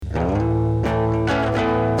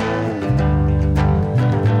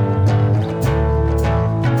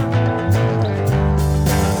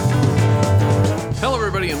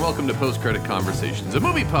welcome to Post Credit Conversations, a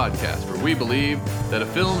movie podcast where we believe that a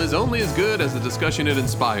film is only as good as the discussion it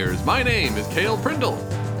inspires. My name is Cale Prindle.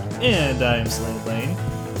 And I'm Slade Lane.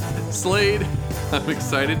 Slade, I'm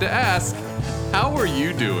excited to ask, how are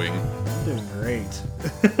you doing? I'm doing great.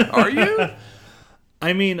 Are you?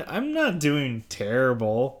 I mean, I'm not doing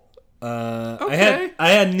terrible. Okay. I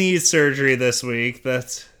had knee surgery this week.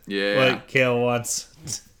 That's Yeah. what Cale wants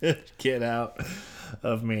to get out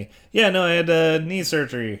of me. Yeah, no, I had knee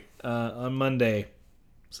surgery on Monday.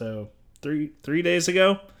 So three days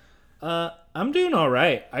ago. I'm doing all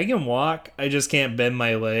right. I can walk. I just can't bend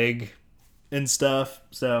my leg and stuff.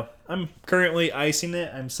 So I'm currently icing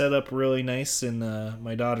it. I'm set up really nice in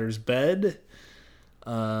my daughter's bed.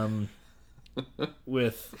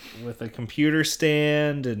 With a computer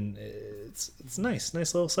stand, and it's nice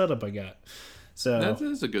little setup I got. So That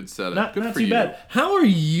is a good setup. not Good for too you. bad. How are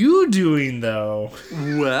you doing though?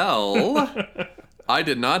 Well, I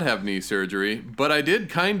did not have knee surgery, but I did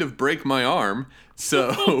kind of break my arm.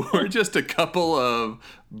 So we're just a couple of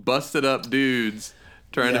busted up dudes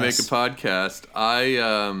trying to make a Yes.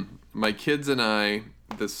 podcast. My kids and I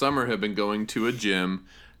this summer have been going to a gym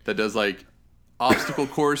that does like obstacle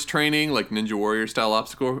course training, like Ninja Warrior style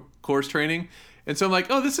obstacle course training. And so I'm like,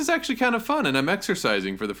 oh, this is actually kind of fun. And I'm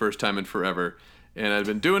exercising for the first time in forever. And I've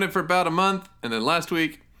been doing it for about a month. And then last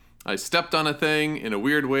week, I stepped on a thing in a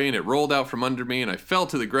weird way and it rolled out from under me and I fell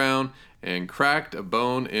to the ground and cracked a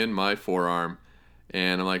bone in my forearm.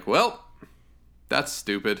 And I'm like, well, that's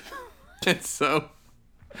stupid. And so,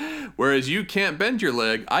 whereas you can't bend your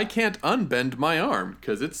leg, I can't unbend my arm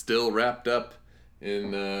because it's still wrapped up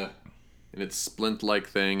in its splint-like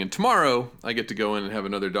thing. And tomorrow, I get to go in and have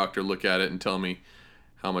another doctor look at it and tell me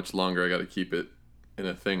how much longer I got to keep it in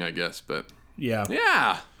a thing, I guess. But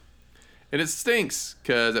Yeah. And it stinks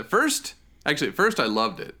because at first I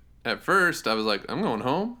loved it. At first, I was like, I'm going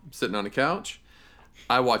home. I'm sitting on a couch.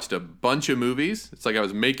 I watched a bunch of movies. It's like I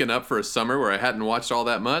was making up for a summer where I hadn't watched all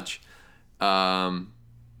that much.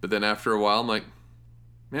 But then after a while, I'm like,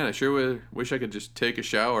 man, I sure wish I could just take a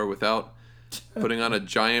shower without putting on a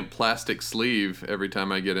giant plastic sleeve every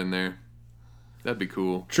time I get in there. That'd be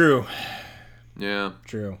cool. True. Yeah.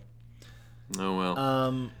 True. Oh,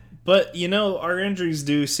 well. But our injuries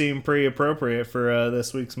do seem pretty appropriate for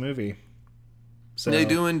this week's movie. So They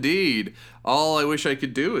do indeed. All I wish I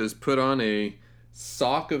could do is put on a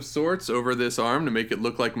sock of sorts over this arm to make it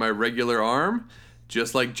look like my regular arm,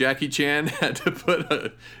 just like Jackie Chan had to put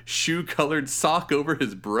a shoe-colored sock over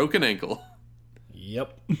his broken ankle.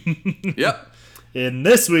 Yep. Yep. In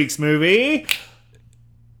this week's movie,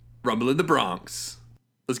 Rumble in the Bronx.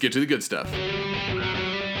 Let's get to the good stuff.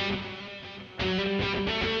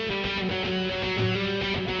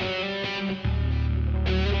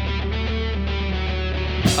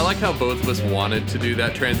 I like how both of us wanted to do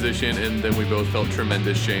that transition, and then we both felt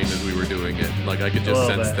tremendous shame as we were doing it. Like, I could just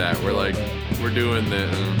sense bit. that. We're like, we're doing the...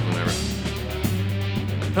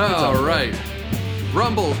 whatever. All right.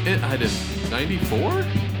 Rumble in... I did 94?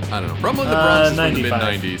 I don't know. Rumble in the Bronx is from the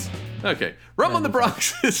 95. mid-90s. Okay. Rumble in the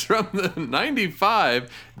Bronx is from the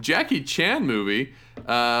 95 Jackie Chan movie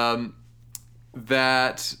that...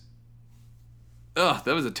 Ugh,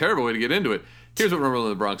 that was a terrible way to get into it. Here's what Rumble in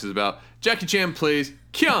the Bronx is about. Jackie Chan plays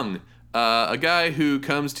Kyung, a guy who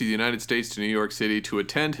comes to the United States, to New York City, to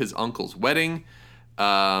attend his uncle's wedding.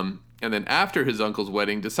 And then after his uncle's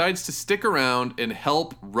wedding, decides to stick around and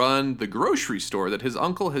help run the grocery store that his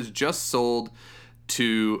uncle has just sold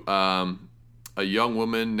to a young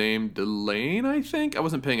woman named Elaine, I think. I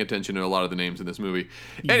wasn't paying attention to a lot of the names in this movie.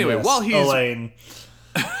 Anyway, yes, while he's... Elaine.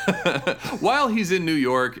 While he's in New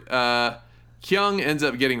York, Kyung ends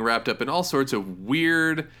up getting wrapped up in all sorts of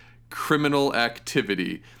weird criminal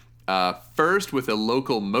activity. First with a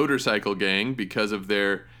local motorcycle gang because of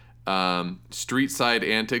their street side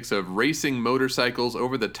antics of racing motorcycles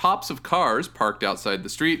over the tops of cars parked outside the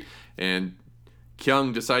street. And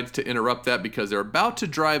Kyung decides to interrupt that because they're about to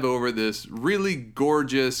drive over this really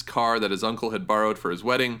gorgeous car that his uncle had borrowed for his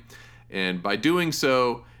wedding. And by doing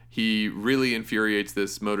so, he really infuriates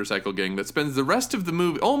this motorcycle gang that spends the rest of the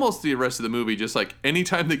movie, almost the rest of the movie, just like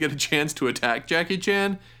anytime they get a chance to attack Jackie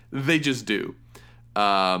Chan, they just do.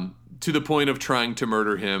 To the point of trying to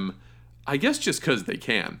murder him, I guess just because they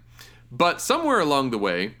can. But somewhere along the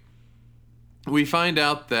way, we find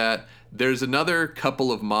out that there's another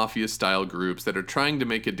couple of mafia-style groups that are trying to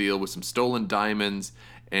make a deal with some stolen diamonds,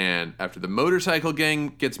 and after the motorcycle gang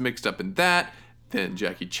gets mixed up in that, then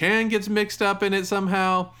Jackie Chan gets mixed up in it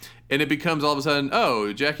somehow, and it becomes all of a sudden,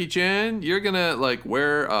 oh, Jackie Chan, you're gonna like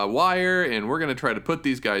wear a wire, and we're gonna try to put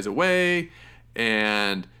these guys away,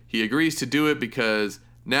 and he agrees to do it because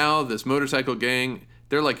now this motorcycle gang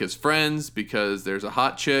they're like his friends because there's a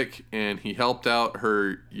hot chick and he helped out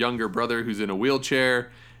her younger brother who's in a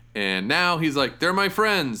wheelchair. And now he's like, they're my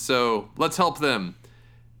friends, so let's help them.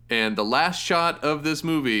 And the last shot of this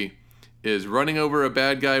movie is running over a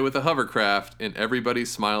bad guy with a hovercraft, and everybody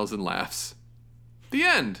smiles and laughs. The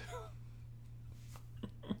end.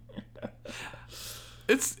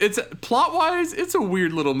 It's plot-wise, it's a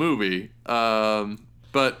weird little movie,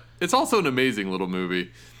 but it's also an amazing little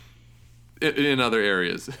movie in other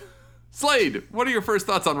areas. Slade, what are your first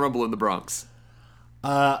thoughts on Rumble in the Bronx?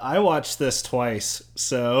 I watched this twice,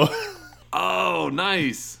 so... Oh,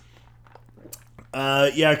 nice.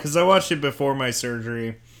 Yeah, because I watched it before my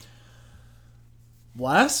surgery.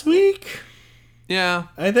 Last week? Yeah.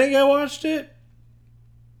 I think I watched it.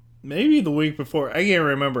 Maybe the week before. I can't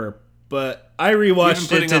remember. But I rewatched it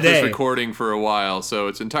today. We've been putting up this recording for a while, so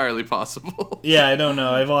it's entirely possible. Yeah, I don't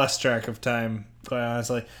know. I've lost track of time, quite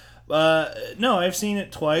honestly. No, I've seen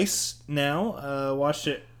it twice now. Watched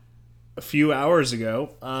it a few hours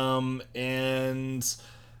ago.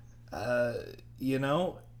 You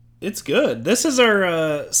know, it's good. This is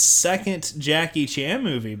our second Jackie Chan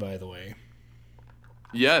movie, by the way.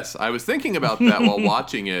 Yes, I was thinking about that while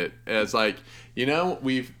watching it. As like, you know,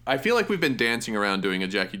 I feel like we've been dancing around doing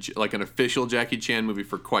like an official Jackie Chan movie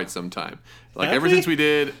for quite some time. Like ever since we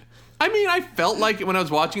did. I mean, I felt like it when I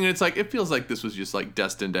was watching it. It's like it feels like this was just like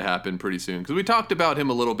destined to happen pretty soon because we talked about him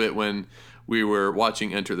a little bit when we were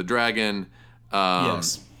watching Enter the Dragon.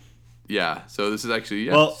 Yes. Yeah. So this is actually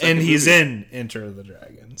and he's in Enter the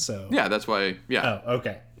Dragon. So yeah, that's why. Yeah. Oh,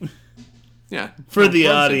 okay. Yeah. For the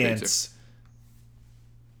audience.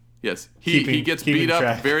 Yes, he gets beat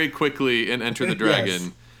up very quickly in Enter the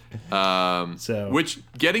Dragon. Yes. Which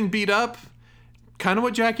getting beat up, kind of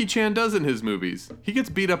what Jackie Chan does in his movies. He gets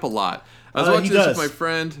beat up a lot. I was watching this with my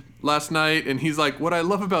friend last night, and he's like, "What I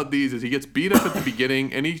love about these is he gets beat up at the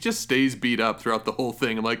beginning, and he just stays beat up throughout the whole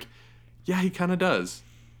thing." I'm like, "Yeah, he kind of does,"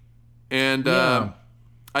 and I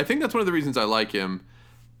think that's one of the reasons I like him.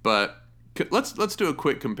 But let's do a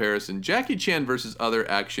quick comparison: Jackie Chan versus other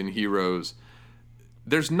action heroes.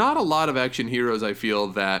 There's not a lot of action heroes, I feel,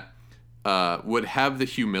 that would have the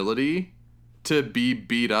humility to be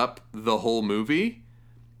beat up the whole movie.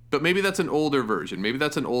 But maybe that's an older version. Maybe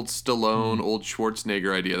that's an old Stallone, old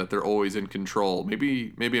Schwarzenegger idea that they're always in control.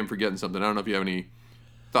 Maybe I'm forgetting something. I don't know if you have any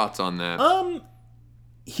thoughts on that.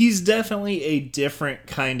 He's definitely a different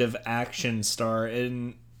kind of action star.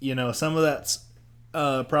 And, you know, some of that's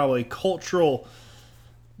probably cultural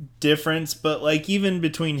difference, but like even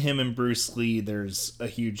between him and Bruce Lee there's a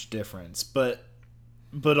huge difference, but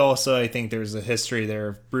also I think there's a history there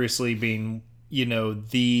of Bruce Lee being, you know,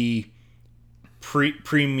 the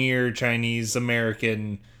premier Chinese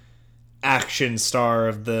American action star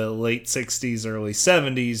of the late 60s early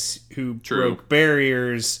 70s who broke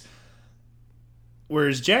barriers,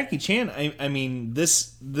 whereas Jackie Chan, I mean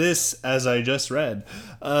this as I just read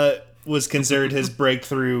was considered his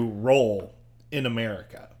breakthrough role in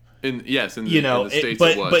America. In the States,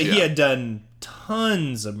 but he had done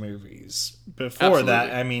tons of movies before Absolutely.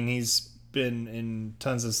 that. I mean, he's been in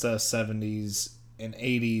tons of stuff, 70s and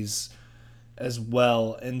 80s as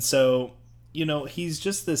well, and so, you know, he's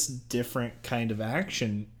just this different kind of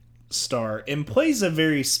action star and plays a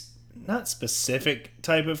very not specific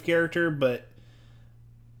type of character, but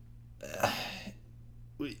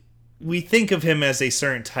we think of him as a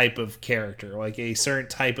certain type of character, like a certain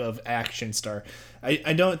type of action star.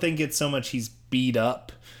 I don't think it's so much he's beat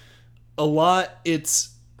up a lot.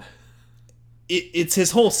 It's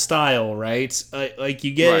his whole style, right? Like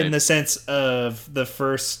you get in the sense of the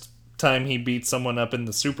first time he beats someone up in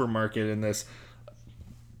the supermarket in this,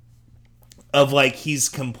 of like he's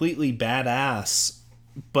completely badass,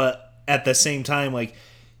 but at the same time, like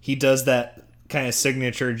he does that kind of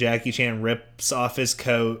signature Jackie Chan, rips off his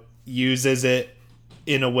coat, uses it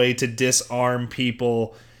in a way to disarm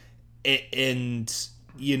people, and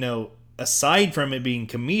you know, aside from it being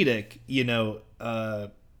comedic, you know,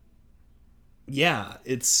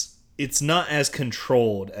 it's not as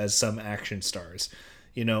controlled as some action stars.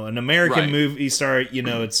 You know, an American movie star, you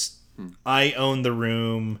know, it's I own the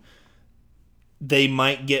room. They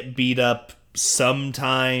might get beat up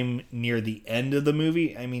sometime near the end of the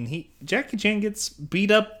movie. I mean, Jackie Chan gets beat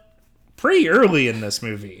up pretty early in this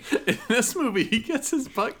movie. In this movie, he gets his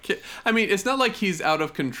butt kicked. I mean, it's not like he's out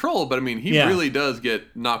of control, but I mean, he really does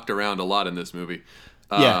get knocked around a lot in this movie.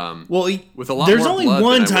 Yeah. Well, with a lot there's more only blood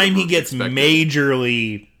one than I time he would've gets expected.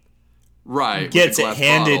 majorly gets it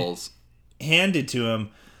bottles. handed to him.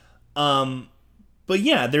 But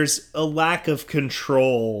yeah, there's a lack of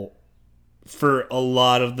control for a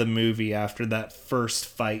lot of the movie after that first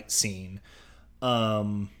fight scene.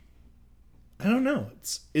 I don't know.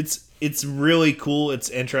 It's really cool. It's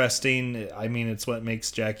interesting. I mean, it's what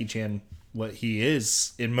makes Jackie Chan what he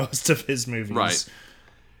is in most of his movies. Right.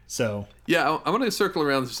 So yeah, I want to circle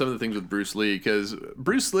around some of the things with Bruce Lee, because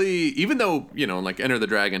Bruce Lee, even though, like Enter the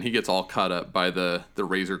Dragon, he gets all caught up by the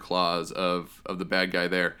razor claws of the bad guy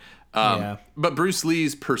there. But Bruce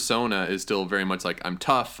Lee's persona is still very much like, I'm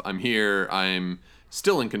tough, I'm here, I'm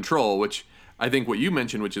still in control, which I think what you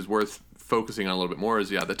mentioned, which is worth focusing on a little bit more, is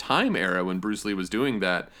the time era when Bruce Lee was doing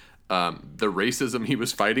that, the racism he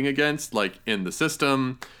was fighting against, like in the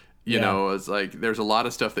system, it's like there's a lot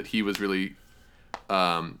of stuff that he was really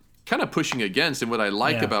kind of pushing against. And what I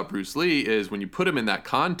like about Bruce Lee is when you put him in that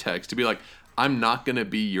context, to be like, I'm not going to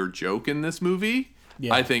be your joke in this movie,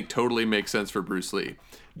 I think totally makes sense for Bruce Lee.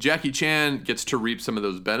 Jackie Chan gets to reap some of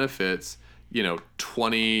those benefits,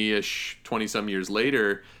 20-some years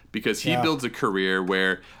later, because he builds a career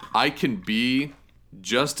where I can be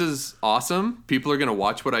just as awesome. People are going to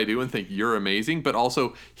watch what I do and think you're amazing, but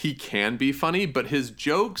also he can be funny, but his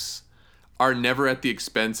jokes are never at the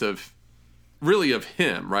expense of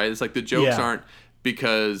him, right? It's like the jokes aren't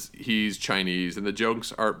because he's Chinese, and the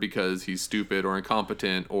jokes aren't because he's stupid or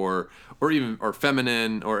incompetent or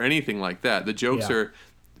feminine or anything like that. The jokes are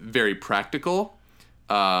very practical.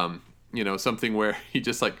 Something where he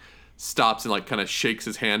just like stops and like kind of shakes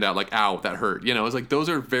his hand out like, ow, that hurt. It's like those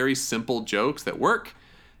are very simple jokes that work.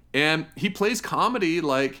 And he plays comedy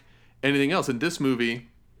like anything else. In this movie,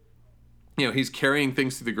 he's carrying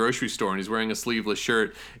things to the grocery store and he's wearing a sleeveless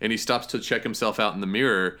shirt and he stops to check himself out in the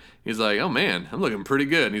mirror. He's like, oh man, I'm looking pretty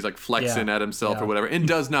good. And he's like flexing at himself or whatever, and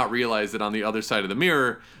does not realize that on the other side of the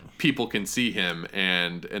mirror, people can see him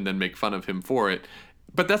and then make fun of him for it.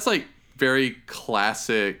 But that's like very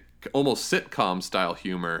classic, almost sitcom style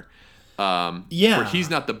humor. Where he's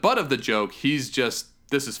not the butt of the joke. He's just,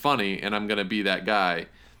 this is funny and I'm going to be that guy.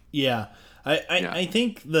 Yeah. I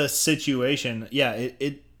think the situation,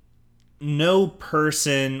 it no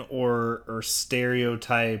person or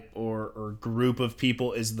stereotype or group of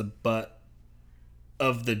people is the butt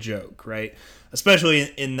of the joke, right? Especially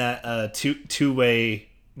in that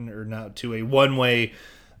one-way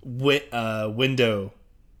window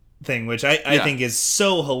thing, which I think is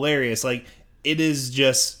so hilarious. Like, it is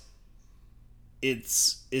just,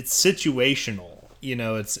 it's situational,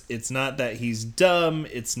 it's not that he's dumb,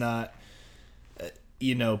 it's not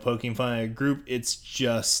poking fun at a group, it's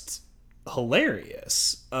just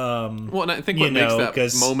hilarious. Well, and I think what makes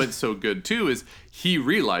that moment so good too is he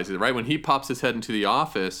realizes, right, when he pops his head into the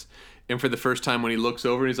office and for the first time when he looks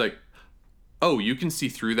over and he's like, oh, you can see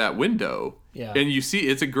through that window. And you see,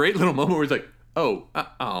 it's a great little moment where he's like, oh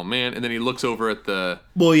man, and then he looks over at the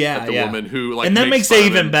woman who like, and that makes it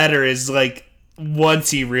even better is like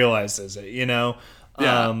once he realizes it, a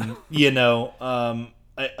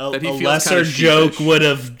lesser joke would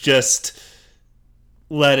have just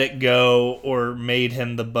let it go or made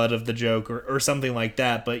him the butt of the joke or something like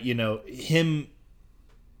that. But him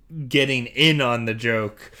getting in on the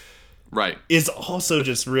joke is also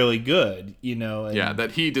just really good, and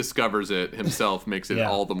that he discovers it himself makes it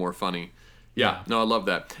all the more funny. No, I love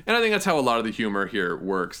that. And I think that's how a lot of the humor here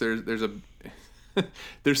works. There's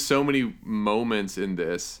there's so many moments in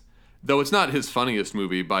this, though it's not his funniest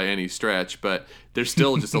movie by any stretch, but there's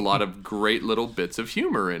still just a lot of great little bits of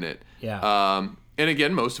humor in it. And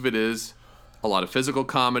again, most of it is a lot of physical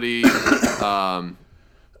comedy. I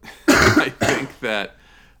think that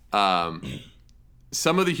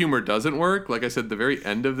some of the humor doesn't work. Like I said, the very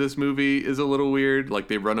end of this movie is a little weird. Like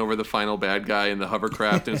they run over the final bad guy in the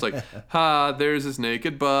hovercraft and it's like, there's his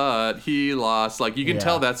naked butt. He lost. Like you can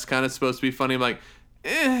tell that's kind of supposed to be funny. I'm like,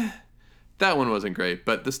 that one wasn't great.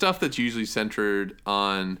 But the stuff that's usually centered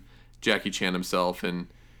on Jackie Chan himself and,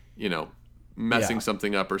 messing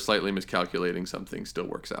something up or slightly miscalculating something still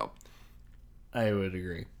works out. I would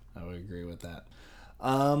agree with that.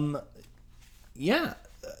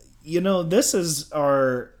 This is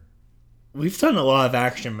we've done a lot of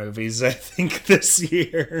action movies, I think, this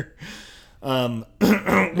year.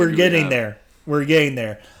 We're getting there.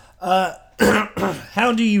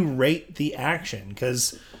 How do you rate the action?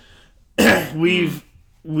 Because we've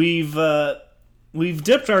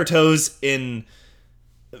dipped our toes in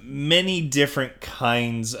many different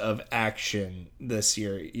kinds of action this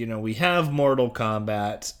year. We have Mortal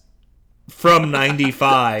Kombat from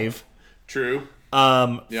 95. True.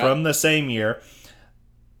 From the same year.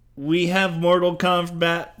 We have Mortal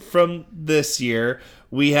Kombat from this year.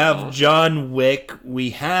 We have John Wick.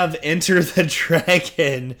 We have Enter the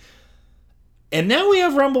Dragon. And now we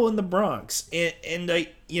have Rumble in the Bronx. And I,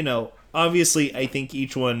 obviously I think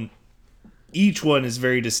each one each one is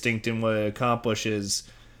very distinct in what it accomplishes.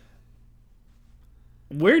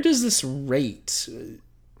 Where does this rate?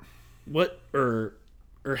 What or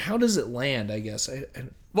how does it land? I guess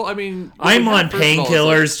Well, I mean, I'm on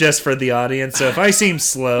painkillers just for the audience. So if I seem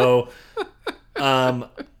slow, I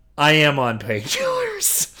am on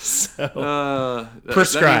painkillers. So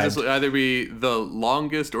prescribed. That either be the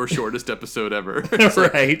longest or shortest episode ever.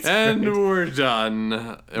 Right. And right. we're done.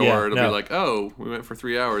 Or Yeah, it'll no. be like, oh, we went for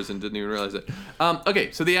 3 hours and didn't even realize it.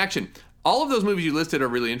 Okay, so the action. All of those movies you listed are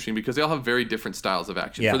really interesting because they all have very different styles of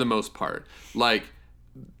action Yeah. for the most part. Like,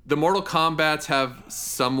 the Mortal Kombats have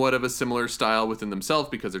somewhat of a similar style within themselves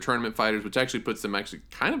because they're tournament fighters, which actually puts them actually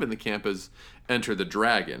kind of in the camp as Enter the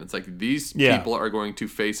Dragon. It's like these people are going to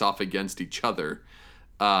face off against each other,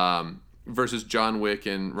 versus John Wick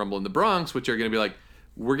and Rumble in the Bronx, which are going to be like,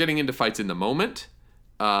 we're getting into fights in the moment.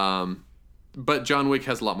 But John Wick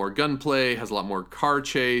has a lot more gunplay, has a lot more car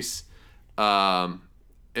chase, and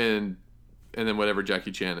then whatever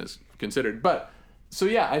Jackie Chan is considered. But so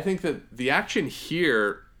yeah, I think that the action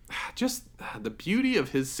here, just the beauty of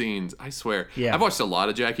his scenes, I swear. Yeah. I've watched a lot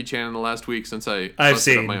of Jackie Chan in the last week since I I've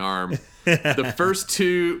busted up seen. my arm. The first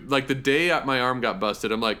two, like the day my arm got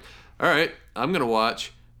busted, I'm like, all right, I'm going to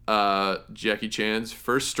watch Jackie Chan's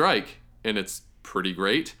First Strike, and it's pretty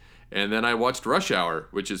great. And then I watched Rush Hour,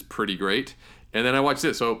 which is pretty great. And then I watched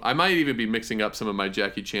this. So I might even be mixing up some of my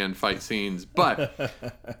Jackie Chan fight scenes. But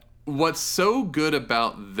what's so good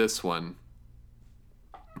about this one,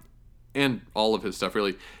 and all of his stuff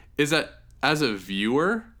really, is that as a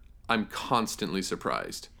viewer, I'm constantly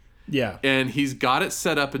surprised. Yeah. And he's got it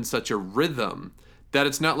set up in such a rhythm that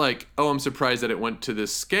it's not like, oh, I'm surprised that it went to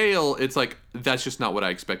this scale. It's like, that's just not what I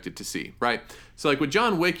expected to see, right? So like with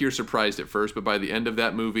John Wick, you're surprised at first, but by the end of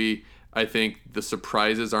that movie, I think the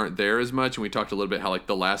surprises aren't there as much. And we talked a little bit how like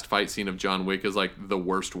the last fight scene of John Wick is like the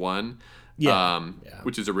worst one,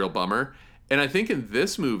 which is a real bummer. And I think in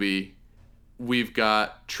this movie, we've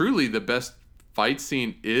got truly the best fight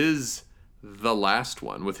scene is the last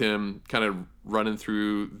one with him kind of running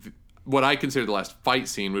through what I consider the last fight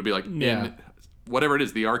scene would be like in whatever it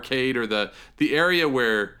is, the arcade or the area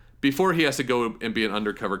where before he has to go and be an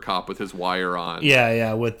undercover cop with his wire on.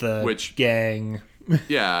 Yeah, with the gang.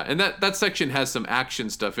 Yeah, and that section has some action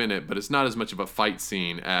stuff in it, but it's not as much of a fight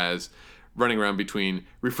scene as running around between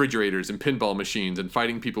refrigerators and pinball machines and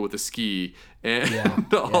fighting people with a ski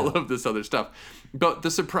and all of this other stuff. But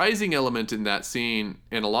the surprising element in that scene,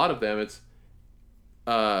 and a lot of them, it's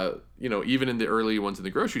even in the early ones in the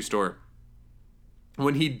grocery store,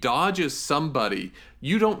 when he dodges somebody,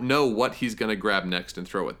 you don't know what he's going to grab next and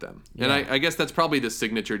throw at them. Yeah. And I guess that's probably the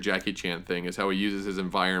signature Jackie Chan thing, is how he uses his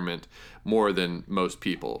environment more than most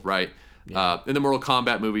people, right? Yeah. In the Mortal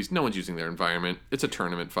Kombat movies, no one's using their environment. It's a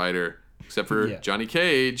tournament fighter, except for Johnny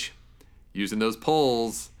Cage using those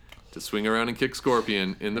poles to swing around and kick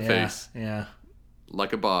Scorpion in the face. Yeah.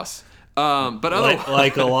 Like a boss. But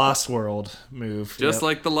like a Lost World move. Just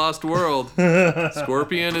like the Lost World.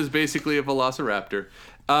 Scorpion is basically a velociraptor.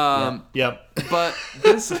 Yep. But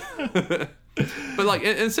this but like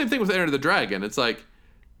and same thing with Enter the Dragon. It's like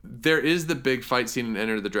there is the big fight scene in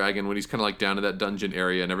Enter the Dragon when he's kind of like down to that dungeon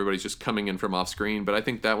area and everybody's just coming in from off screen, but I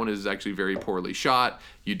think that one is actually very poorly shot.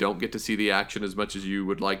 You don't get to see the action as much as you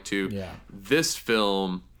would like to. Yeah. This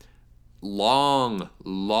film,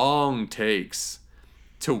 long takes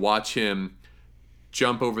to watch him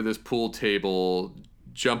jump over this pool table,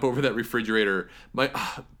 jump over that refrigerator. The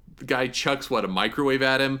guy chucks a microwave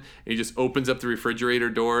at him, and he just opens up the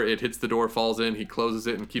refrigerator door. It hits the door, falls in. He closes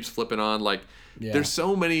it and keeps flipping on. There's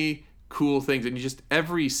so many cool things, and you just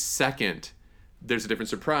every second there's a different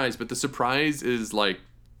surprise. But the surprise is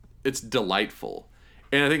it's delightful,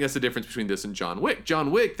 and I think that's the difference between this and John Wick.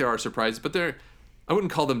 John Wick, there are surprises, but I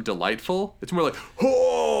wouldn't call them delightful. It's more like,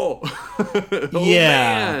 oh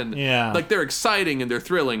man. Yeah. Like they're exciting and they're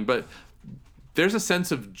thrilling, but there's a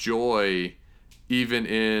sense of joy even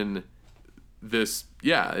in this,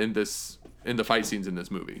 in the fight scenes in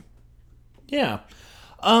this movie. Yeah.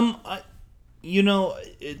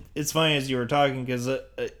 It's funny as you were talking because,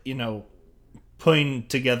 putting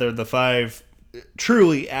together the 5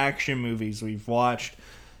 truly action movies we've watched,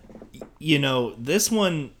 this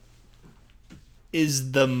one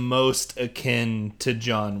is the most akin to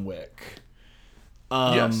John Wick.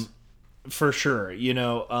 Yes. For sure.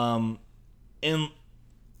 The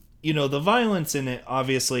violence in it,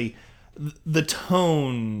 obviously, the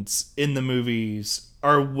tones in the movies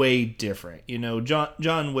are way different.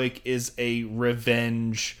 John Wick is a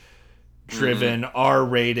revenge-driven,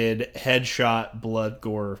 R-rated, headshot, blood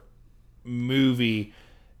gore movie.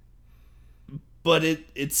 But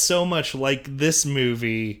it's so much like this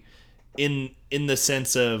movie in the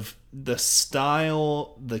sense of the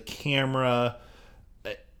style, the camera,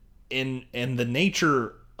 and the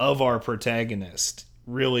nature of our protagonist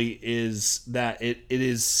really is that it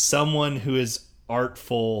is someone who is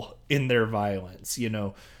artful in their violence.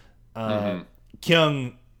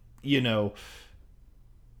 Kyung,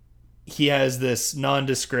 he has this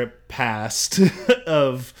nondescript past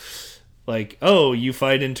of like, oh, you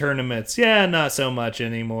fight in tournaments. Yeah, not so much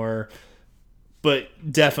anymore. But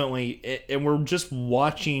definitely, and we're just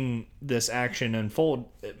watching this action unfold,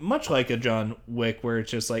 much like a John Wick, where it's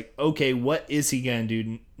just like, okay, what is he gonna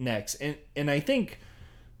do next? And I think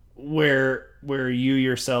where you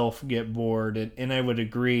yourself get bored, and I would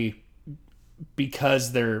agree,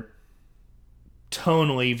 because they're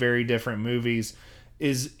tonally very different movies,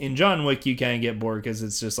 is in John Wick you kind of get bored because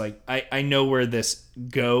it's just like, I know where this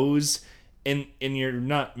goes. And you're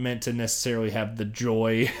not meant to necessarily have the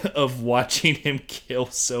joy of watching him kill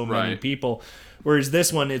so many people. Whereas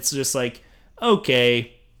this one, it's just like,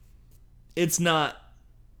 okay, it's not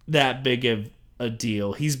that big of a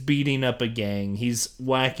deal. He's beating up a gang. He's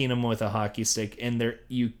whacking them with a hockey stick. And there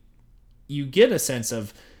you get a sense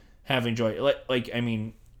of having joy. Like I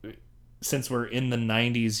mean, since we're in the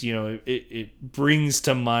 90s, it brings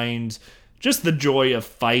to mind just the joy of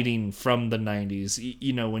fighting from the 90s.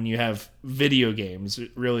 When you have video games,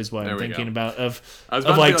 really is what I'm thinking about. Of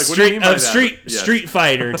like Street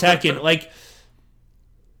Fighter, Tekken. Like,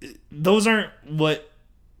 those aren't what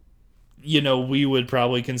we would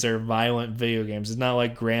probably consider violent video games. It's not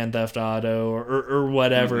like Grand Theft Auto or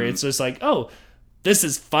whatever. Mm-hmm. It's just like, oh, this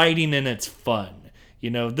is fighting and it's fun.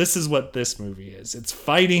 This is what this movie is. It's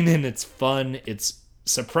fighting and it's fun. It's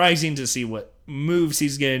surprising to see what moves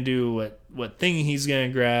he's gonna do, what thing he's gonna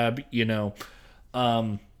grab,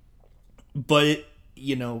 but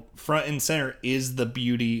front and center is the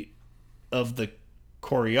beauty of the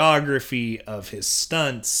choreography, of his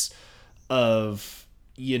stunts, of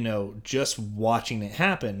just watching it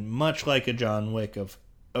happen, much like a John Wick. Of,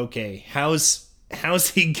 okay, how's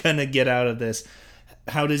he gonna get out of this?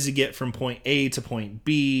 How does he get from point A to point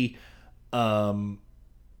B? It's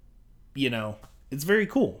very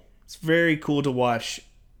cool. It's very cool to watch,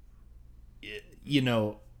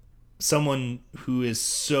 someone who is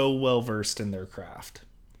so well versed in their craft.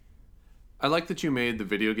 I like that you made the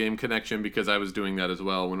video game connection, because I was doing that as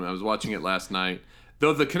well when I was watching it last night.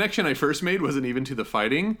 Though the connection I first made wasn't even to the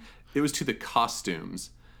fighting, it was to the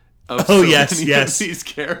costumes of many of these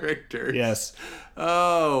characters. Yes.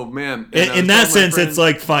 Oh, man. In that sense, it's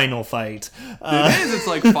like Final Fight. It is. It's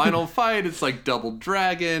like Final Fight. It's like Double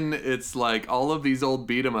Dragon. It's like all of these old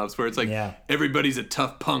beat-em-ups where it's like everybody's a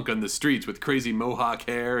tough punk on the streets with crazy mohawk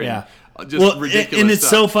hair and just ridiculous and it's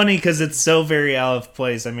stuff. so funny because it's so very out of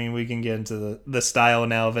place. I mean, we can get into the style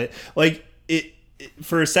now of it. Like, it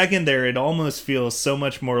for a second there, it almost feels so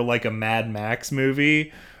much more like a Mad Max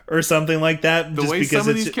movie or something like that. The just way because some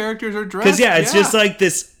of these characters are dressed. Because, it's just like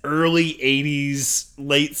this early 80s,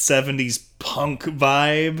 late 70s punk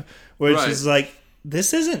vibe, where it's just like,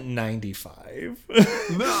 this isn't 95.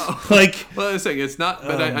 No. Like, well, I was saying, it's not,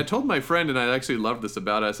 but I told my friend, and I actually loved this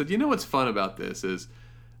about it. I said, what's fun about this is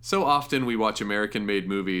so often we watch American-made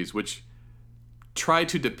movies, which try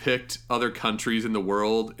to depict other countries in the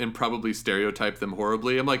world and probably stereotype them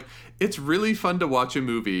horribly. I'm like, it's really fun to watch a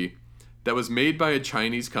movie that was made by a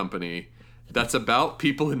Chinese company that's about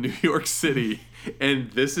people in New York City,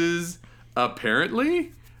 and this is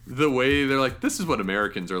apparently the way they're like, this is what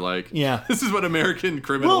Americans are like. Yeah. This is what American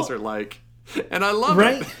criminals are like. And I love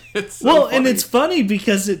it. It's so funny. And it's funny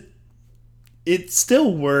because it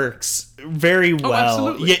still works very well.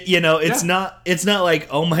 Absolutely. It's not like,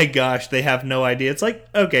 oh my gosh, they have no idea. It's like,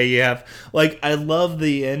 okay, you have, like, I love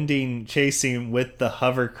the ending chase scene with the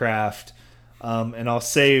hovercraft. And I'll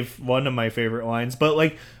save one of my favorite lines, but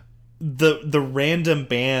like the random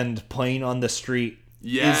band playing on the street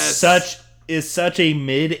is such a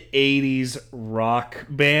mid 80s rock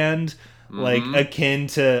band, like akin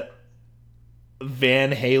to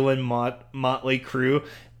Van Halen, Motley Crue,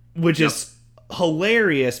 which is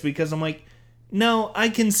hilarious because I'm like, no, I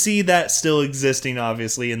can see that still existing,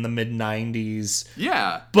 obviously, in the mid 90s.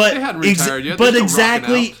 Yeah, but they hadn't retired yet. But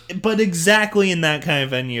exactly in that kind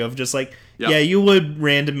of venue of just like, yeah, you would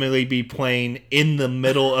randomly be playing in the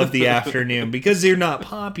middle of the afternoon because you're not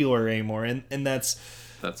popular anymore, and that's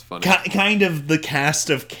funny. Kind of the cast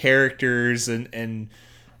of characters and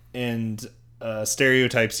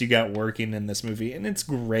stereotypes you got working in this movie, and it's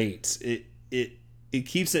great. It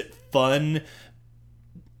keeps it fun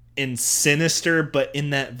and sinister, but in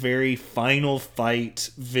that very Final Fight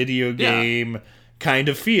video game kind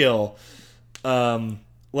of feel.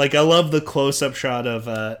 Like, I love the close-up shot of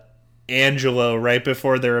Angelo right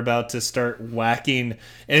before they're about to start whacking,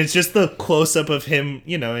 and it's just the close up of him,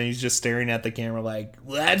 and he's just staring at the camera like,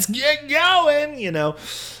 "Let's get going,"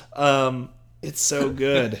 It's so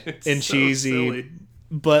good and so cheesy, silly.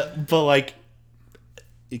 but like,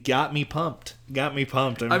 it got me pumped. I'm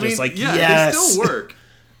just like, yeah, yes, they still work.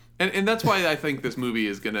 And that's why I think this movie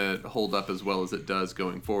is going to hold up as well as it does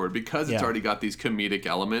going forward, because it's already got these comedic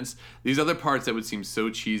elements. These other parts that would seem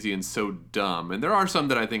so cheesy and so dumb. And there are some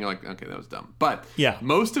that I think are like, okay, that was dumb. But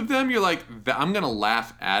most of them, you're like, I'm going to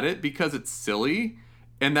laugh at it because it's silly.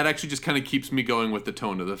 And that actually just kind of keeps me going with the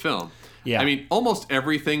tone of the film. Yeah. I mean, almost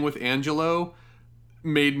everything with Angelo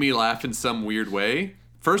made me laugh in some weird way.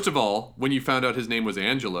 First of all, when you found out his name was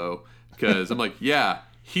Angelo, because I'm like, yeah,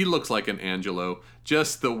 he looks like an Angelo.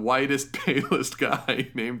 Just the whitest, palest guy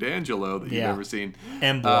named Angelo that you've ever seen.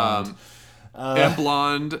 And blonde. And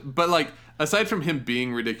blonde. But, like, aside from him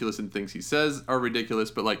being ridiculous and things he says are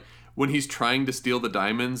ridiculous, but, like, when he's trying to steal the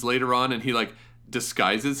diamonds later on and he, like,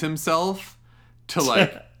 disguises himself to,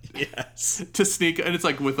 like, to sneak. And it's,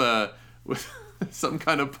 like, with some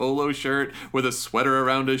kind of polo shirt with a sweater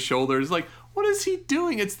around his shoulders. Like, what is he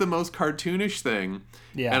doing? It's the most cartoonish thing.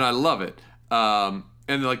 Yeah. And I love it.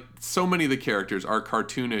 And like so many of the characters are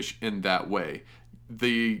cartoonish in that way.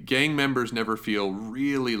 The gang members never feel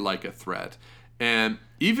really like a threat. And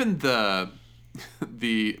even the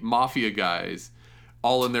mafia guys,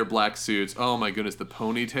 all in their black suits. Oh my goodness, the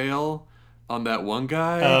ponytail on that one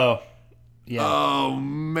guy. Oh, yeah. Oh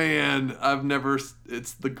man,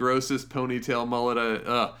 it's the grossest ponytail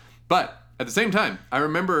mullet. But at the same time, I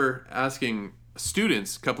remember asking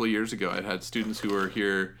students a couple of years ago. I had students who were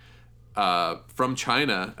here from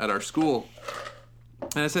China at our school,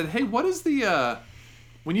 and I said, hey, what is the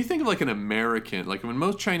when you think of like an American, like when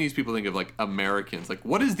most Chinese people think of like Americans, like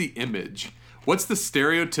what is the image, what's the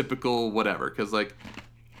stereotypical whatever? Because like,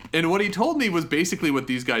 and what he told me was basically what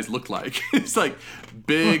these guys look like. It's like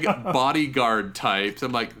big bodyguard types.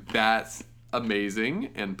 I'm like, that's amazing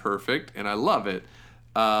and perfect and I love it.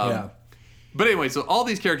 But anyway, so all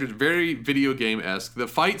these characters very video game-esque. The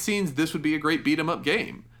fight scenes, this would be a great beat 'em up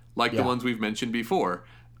game, like the ones we've mentioned before.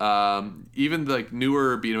 Even like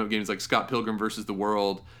newer beat 'em up games like Scott Pilgrim versus the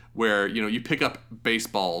World, where you pick up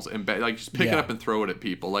baseballs and like just pick it up and throw it at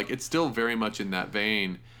people. Like it's still very much in that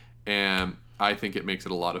vein, and I think it makes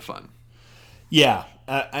it a lot of fun. Yeah,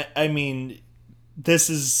 I mean, this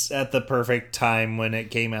is at the perfect time when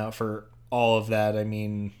it came out for all of that. I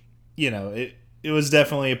mean, it was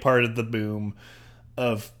definitely a part of the boom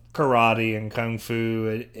of karate and kung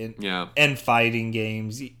fu and fighting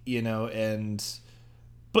games,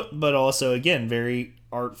 but also again very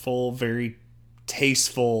artful, very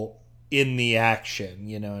tasteful in the action,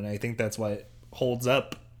 and I think that's why it holds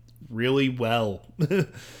up really well.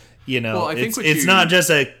 Well, I think it's not just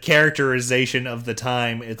a characterization of the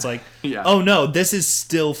time. It's like, oh no, this is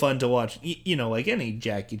still fun to watch. Like any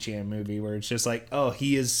Jackie Chan movie where it's just like, oh,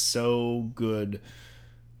 he is so good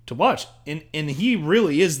to watch. And he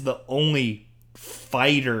really is the only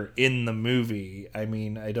fighter in the movie. I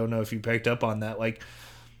mean, I don't know if you picked up on that. Like,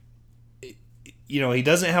 he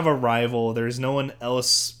doesn't have a rival. There's no one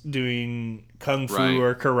else doing kung fu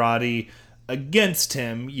or karate against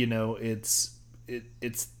him. It's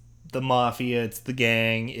the mafia, it's the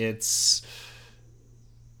gang,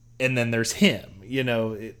 and then there's him.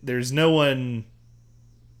 There's no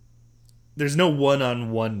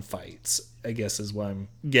one-on-one fights, I guess is what I'm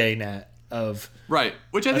getting at, of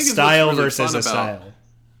which I think a style is really versus a style.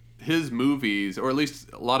 His movies, or at least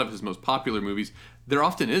a lot of his most popular movies, there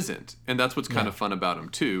often isn't, and that's what's kind of fun about him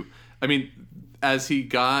too. I mean,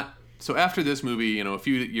 so after this movie, a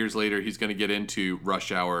few years later, he's going to get into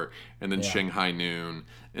Rush Hour and then Shanghai Noon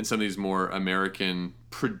and some of these more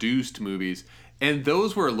American-produced movies. And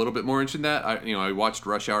those were a little bit more interesting than that. I watched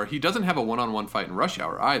Rush Hour. He doesn't have a one-on-one fight in Rush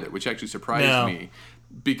Hour either, which actually surprised me,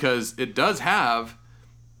 because it does have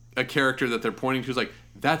a character that they're pointing to as like,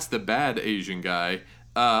 that's the bad Asian guy.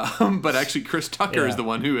 But actually, Chris Tucker is the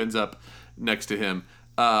one who ends up next to him.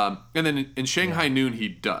 And then in Shanghai Noon, he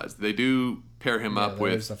does. They do pair him up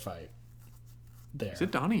with... There's a fight there. Is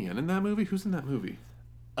it Donnie Yen in that movie? Who's in that movie?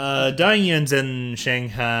 Donnie Yen's in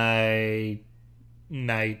Shanghai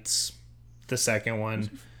Nights, the second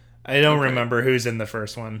one. I don't remember who's in the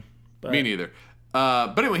first one. But... Me neither.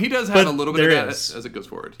 But anyway, he does have a little bit of that as it goes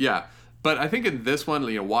forward. Yeah. But I think in this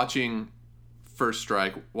one, watching First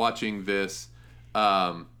Strike, watching this,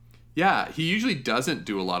 he usually doesn't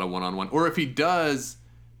do a lot of one-on-one. Or if he does,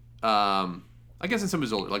 I guess in some of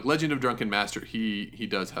his older, like Legend of Drunken Master, he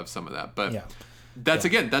does have some of that. But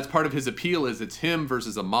that's part of his appeal, is it's him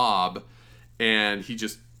versus a mob, and he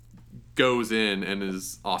just goes in and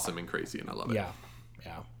is awesome and crazy, and I love it. Yeah.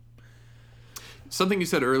 Yeah. Something you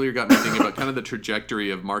said earlier got me thinking about kind of the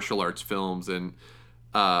trajectory of martial arts films, and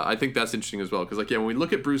I think that's interesting as well, because when we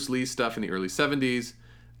look at Bruce Lee stuff in the early 70s,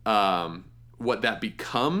 what that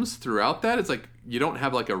becomes throughout that, it's like you don't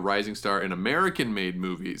have like a rising star in American-made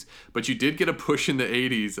movies, but you did get a push in the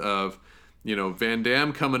 80s of, Van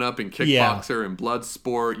Damme coming up in Kickboxer and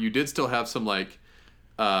Bloodsport. You did still have some like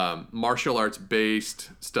martial arts based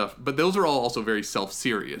stuff, but those are all also very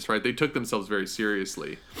self-serious, right? They took themselves very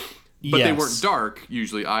seriously. But they weren't dark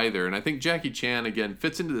usually either. And I think Jackie Chan, again,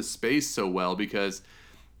 fits into this space so well because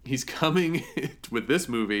he's coming with this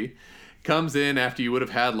movie, comes in after you would have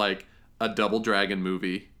had like a Double Dragon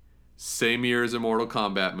movie, same year as a Mortal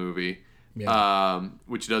Kombat movie,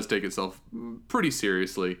 which does take itself pretty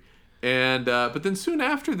seriously. And but then soon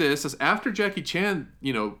after this, after Jackie Chan,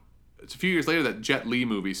 it's a few years later that Jet Li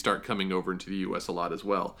movies start coming over into the U.S. a lot as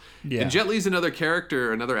well. Yeah. And Jet Li's another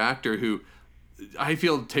actor who I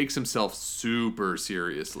feel takes himself super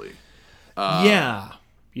seriously. Yeah.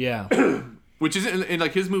 Which is, and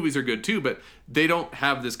like his movies are good too, but they don't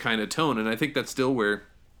have this kind of tone. And I think that's still where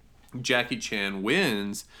Jackie Chan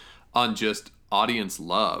wins on just audience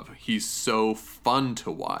love. He's so fun to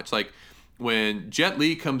watch. Like when Jet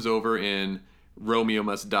Li comes over in Romeo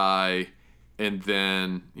Must Die, and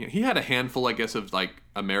then he had a handful, I guess, of like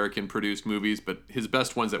American produced movies, but his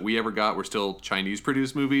best ones that we ever got were still Chinese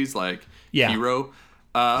produced movies, like Hero,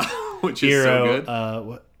 which is so good.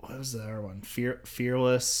 What was the other one?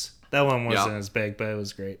 Fearless. That one wasn't as big, but it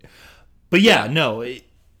was great. But no.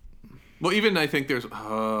 Well, even I think there's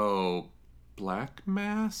Black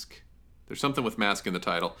Mask. There's something with mask in the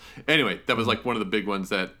title. Anyway, that was like one of the big ones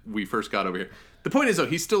that we first got over here. The point is, though,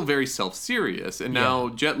 he's still very self-serious. And now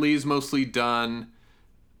Jet Li's mostly done.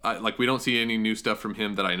 Like, we don't see any new stuff from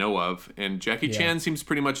him that I know of. And Jackie Chan seems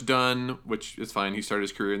pretty much done, which is fine. He started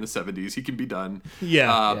his career in the 70s. He can be done.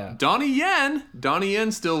 Donnie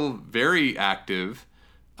Yen still very active.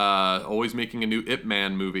 Always making a new Ip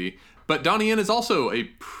Man movie. But Donnie Yen is also a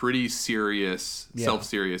pretty serious,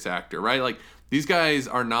 self-serious actor, right? Like, these guys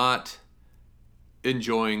are not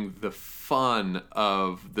enjoying the fun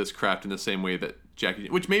of this craft in the same way that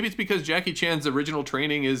which maybe it's because Jackie Chan's original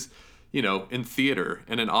training is, in theater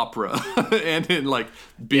and in opera and in like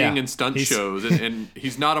being in stunt shows, and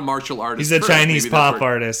he's not a martial artist. He's a Chinese pop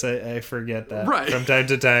artist. I forget that from time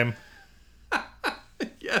to time.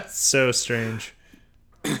 Yes. So strange.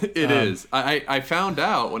 It is. I found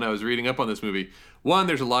out when I was reading up on this movie, one,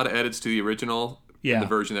 there's a lot of edits to the original in the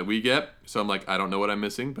version that we get. So I'm like, I don't know what I'm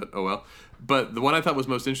missing, but oh well. But the one I thought was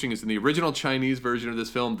most interesting is in the original Chinese version of this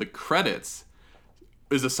film, the credits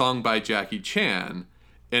is a song by Jackie Chan.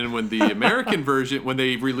 And when the American version, when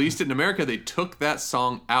they released it in America, they took that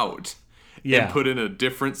song out and put in a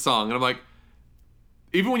different song. And I'm like,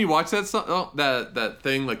 even when you watch that song, that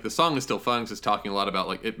thing, like the song is still fun because it's talking a lot about,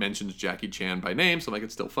 like, it mentions Jackie Chan by name. So I'm like,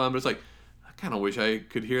 it's still fun. But it's like, I kind of wish I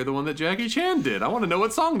could hear the one that Jackie Chan did. I want to know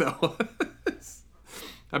what song that was.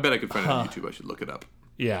 I bet I could find it on YouTube. I should look it up.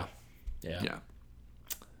 Yeah.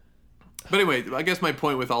 But anyway, I guess my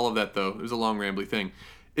point with all of that, though, it was a long, rambly thing,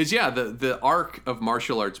 is the arc of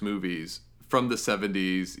martial arts movies from the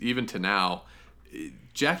 70s, even to now,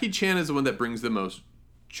 Jackie Chan is the one that brings the most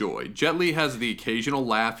joy. Jet Li has the occasional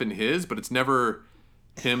laugh in his, but it's never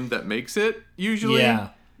him that makes it, usually. Yeah.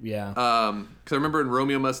 Because I remember in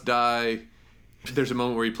Romeo Must Die, there's a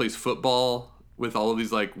moment where he plays football with all of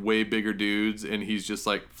these, like, way bigger dudes, and he's just,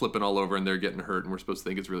 like, flipping all over, and they're getting hurt, and we're supposed to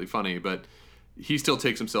think it's really funny, but he still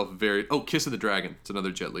takes himself very... Oh, Kiss of the Dragon. It's another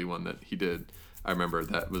Jet Li one that he did. I remember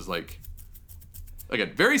that was, like...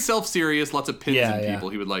 Again, very self-serious, lots of pins in people.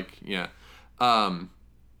 He would, like...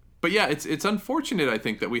 But yeah, it's unfortunate, I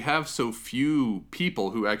think, that we have so few people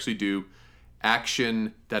who actually do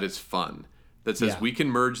action that is fun. That says we can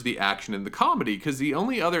merge the action and the comedy. Because the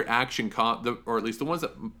only other action... or at least the ones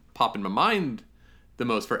that pop in my mind the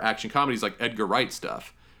most for action comedies, like Edgar Wright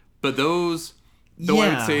stuff. But those... Though I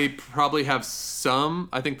would say probably have some...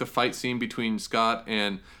 I think the fight scene between Scott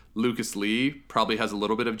and Lucas Lee probably has a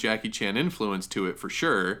little bit of Jackie Chan influence to it, for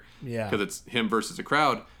sure. Yeah. Because it's him versus a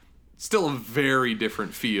crowd. Still a very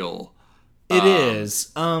different feel. It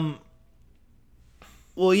is. Well,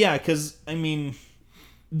 yeah, because, I mean,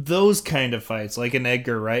 those kind of fights, like an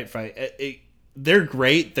Edgar Wright fight, they're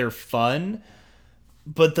great, they're fun,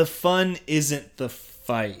 but the fun isn't the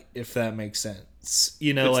fight, if that makes sense.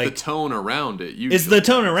 You know, it's like the tone around it. Usually. It's the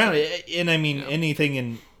tone around it, and I mean anything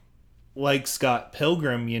in like Scott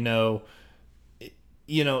Pilgrim.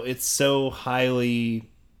 It's so highly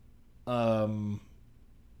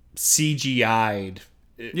CGI'd.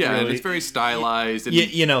 Yeah, and it's very stylized. And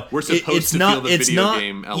you know, we're supposed to feel the video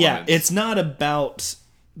game elements. Yeah, it's not about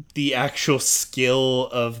the actual skill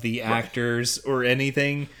of the actors or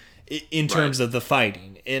anything in terms of the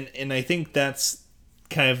fighting. And I think that's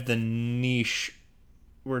kind of the niche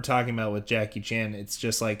we're talking about with Jackie Chan. It's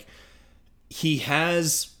just like he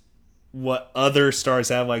has what other stars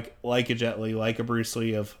have, like a Jet Li, like a Bruce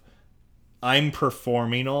Lee, of I'm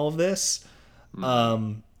performing all of this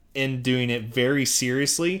and doing it very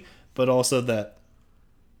seriously, but also that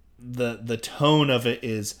the tone of it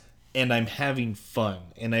is, and I'm having fun,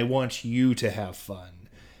 and I want you to have fun,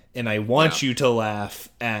 and I want you to laugh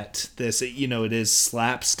at this. You know, it is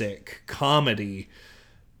slapstick comedy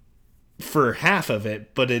for half of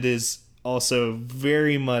it, but it is also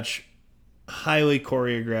very much highly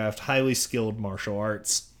choreographed, highly skilled martial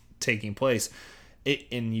arts taking place.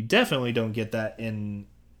 And you definitely don't get that in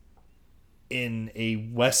a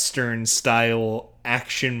Western style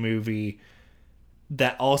action movie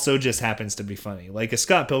that also just happens to be funny. Like a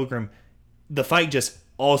Scott Pilgrim, the fight just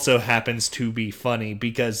also happens to be funny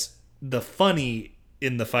because the funny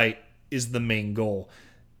in the fight is the main goal.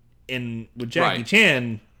 And with Jackie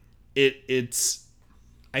Chan, it's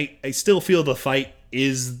I still feel the fight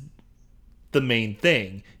is the main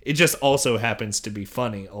thing. It just also happens to be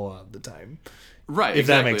funny a lot of the time. Right, if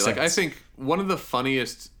exactly. That makes sense. Like, I think one of the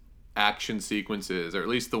funniest action sequences, or at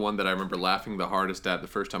least the one that I remember laughing the hardest at the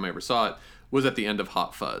first time I ever saw it, was at the end of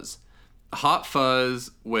Hot Fuzz. Hot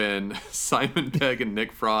Fuzz, when Simon Pegg and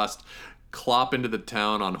Nick Frost clop into the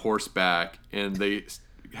town on horseback and they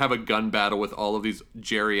have a gun battle with all of these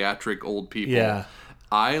geriatric old people. Yeah.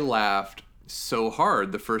 I laughed so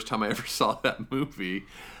hard the first time I ever saw that movie.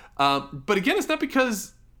 But again, it's not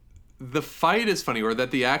because the fight is funny or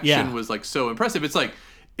that the action was like so impressive. It's like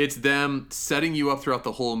it's them setting you up throughout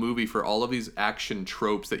the whole movie for all of these action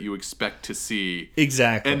tropes that you expect to see.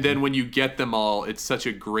 Exactly. And then when you get them all, it's such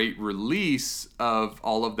a great release of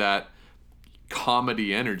all of that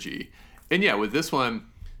comedy energy. And yeah, with this one,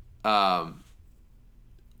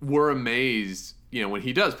 we're amazed, you know, when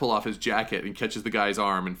he does pull off his jacket and catches the guy's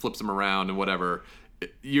arm and flips him around and whatever.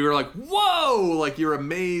 You're like, whoa, like you're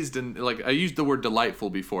amazed. And like I used the word delightful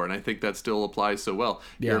before, and I think that still applies so well.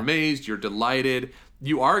 You're amazed, you're delighted,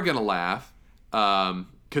 you are gonna laugh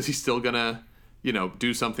because he's still gonna, you know,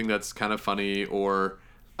 do something that's kind of funny, or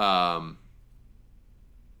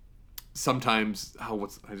sometimes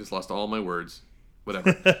I just lost all my words,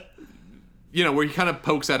 whatever. You know, where he kind of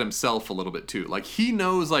pokes at himself a little bit too. Like he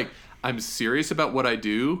knows, like, I'm serious about what I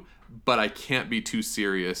do, but I can't be too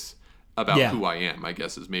serious about who I am, I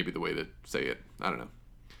guess is maybe the way to say it. I don't know.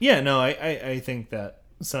 Yeah, no, I think that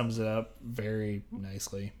sums it up very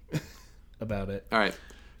nicely about it. All right.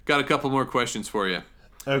 Got a couple more questions for you.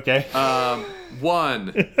 Okay.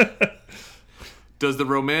 One, does the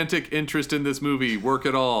romantic interest in this movie work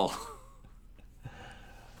at all?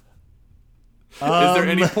 Is there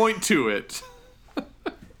any point to it?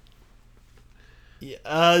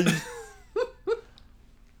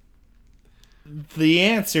 The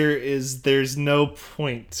answer is there's no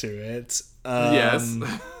point to it. Yes.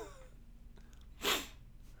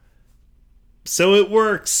 So it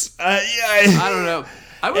works. I don't know.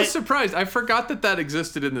 I was surprised. I forgot that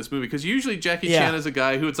existed in this movie, because usually Jackie Chan is a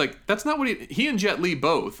guy who, it's like, that's not what he and Jet Li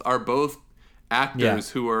both are both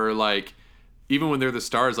actors who are like, even when they're the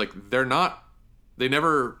stars, like they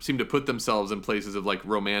never seem to put themselves in places of like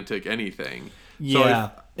romantic anything.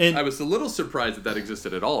 Yeah. So I was a little surprised that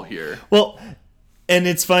existed at all here. Well, and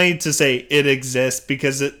it's funny to say it exists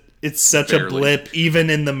because it's such a blip even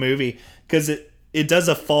in the movie, because it does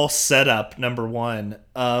a false setup, number one.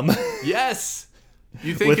 Yes.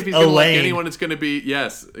 You think if he's going to like anyone, it's going to be...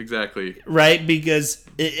 Yes, exactly. Right, because...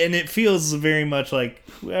 it feels very much like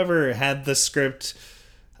whoever had the script...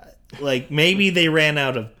 Like, maybe they ran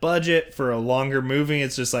out of budget for a longer movie.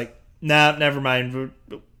 It's just like, nah, never mind.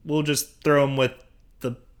 We'll just throw him with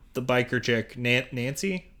the biker chick,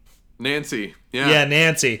 Nancy? Nancy, yeah. Yeah,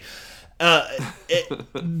 Nancy.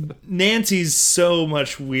 Nancy's so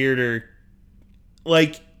much weirder.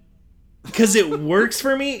 Like... Because it works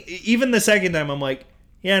for me. Even the second time, I'm like,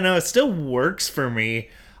 yeah, no, it still works for me.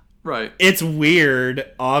 Right. It's weird,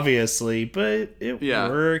 obviously, but it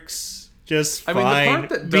works just fine. I mean, the part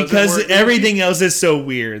that because work, everything else is so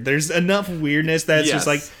weird. There's enough weirdness that it's just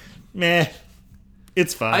like, meh,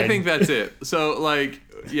 it's fine. I think that's it. So, like,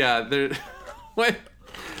 yeah,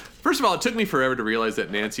 first of all, it took me forever to realize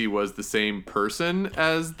that Nancy was the same person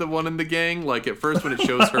as the one in the gang. Like, at first when it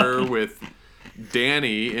shows her with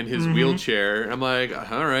Danny in his wheelchair, I'm like,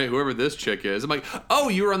 all right, whoever this chick is. I'm like, oh,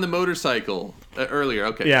 you were on the motorcycle earlier.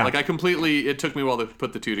 Okay. Yeah. Like, it took me a while to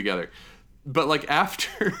put the two together. But like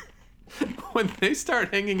after when they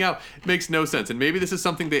start hanging out, it makes no sense. And maybe this is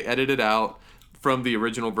something they edited out from the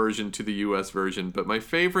original version to the US version. But my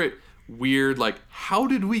favorite weird, like, how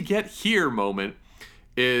did we get here moment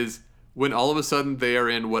is when all of a sudden they are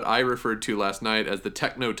in what I referred to last night as the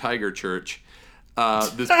Techno Tiger Church.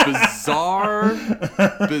 This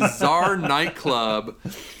bizarre nightclub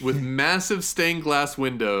with massive stained glass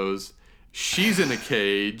windows. She's in a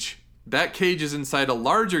cage. That cage is inside a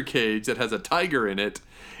larger cage that has a tiger in it.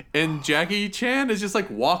 And Jackie Chan is just like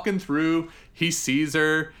walking through. He sees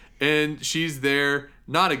her and she's there.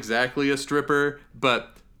 Not exactly a stripper,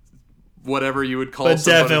 but whatever you would call but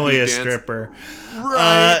definitely a stripper.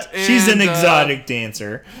 Right. She's an exotic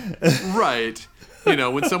dancer. Right. You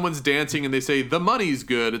know, when someone's dancing and they say the money's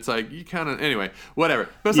good, it's like you kind of anyway, whatever.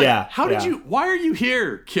 But it's like, why are you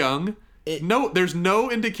here, Kyung? No, there's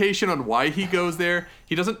no indication on why he goes there.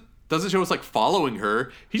 He doesn't show us like following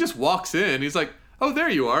her. He just walks in. He's like, "Oh, there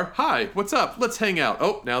you are. Hi, what's up? Let's hang out.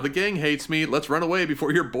 Oh, now the gang hates me. Let's run away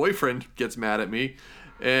before your boyfriend gets mad at me."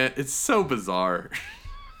 And it's so bizarre.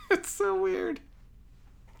 It's so weird.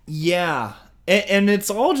 Yeah. And it's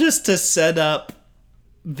all just to set up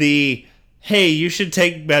the, hey, you should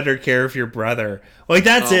take better care of your brother. Like,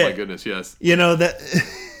 that's it. Oh, my goodness, yes. You know, that...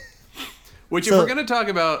 Which, if we're going to talk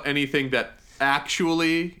about anything that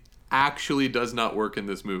actually does not work in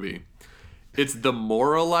this movie, it's the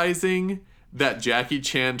moralizing that Jackie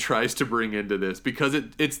Chan tries to bring into this. Because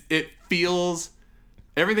it feels...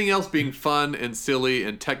 Everything else being fun and silly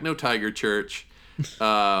and Techno Tiger Church...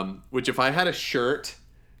 which if I had a shirt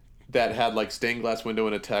that had like stained glass window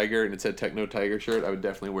and a tiger and it said Techno Tiger shirt, I would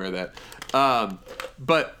definitely wear that.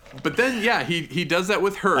 But then yeah, he does that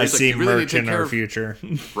with her. I He's see like, you really merch in our future.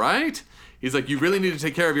 Right? He's like, you really need to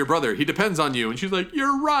take care of your brother. He depends on you. And she's like,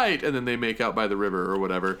 you're right. And then they make out by the river or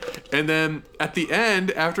whatever. And then at the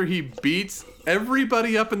end, after he beats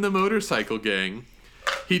everybody up in the motorcycle gang,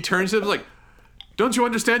 he turns to him like, don't you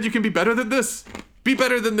understand you can be better than this? Be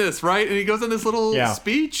better than this, right? And he goes on this little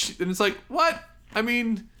speech, and it's like, what? I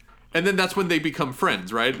mean, and then that's when they become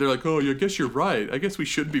friends, right? They're like, oh, I guess you're right. I guess we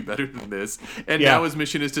should be better than this. And now his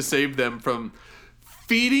mission is to save them from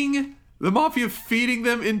the mafia feeding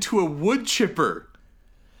them into a wood chipper.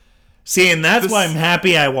 See, and that's why I'm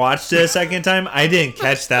happy I watched it a second time. I didn't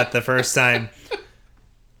catch that the first time.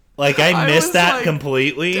 Like, I missed that like,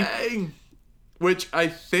 completely. Dang. Which I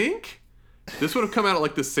think... This would have come out at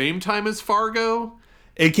like the same time as Fargo.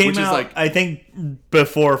 It came out, like, I think,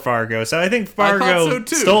 before Fargo. So I think Fargo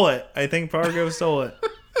stole it. I think Fargo stole it.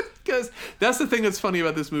 Because that's the thing that's funny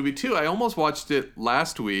about this movie, too. I almost watched it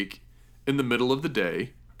last week in the middle of the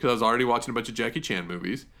day because I was already watching a bunch of Jackie Chan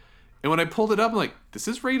movies. And when I pulled it up, I'm like, this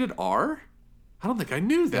is rated R? I don't think I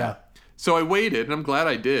knew that. Yeah. So I waited, and I'm glad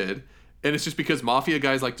I did. And it's just because mafia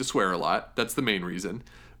guys like to swear a lot. That's the main reason.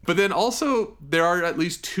 But then also, there are at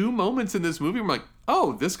least 2 moments in this movie where I'm like,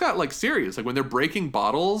 oh, this got like serious. Like when they're breaking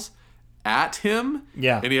bottles at him.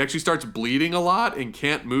 Yeah. And he actually starts bleeding a lot and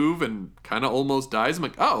can't move and kind of almost dies. I'm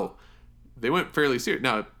like, oh, they went fairly serious.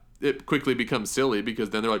 Now, it quickly becomes silly because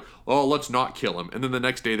then they're like, oh, let's not kill him. And then the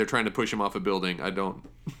next day they're trying to push him off a building.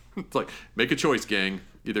 It's like, make a choice, gang.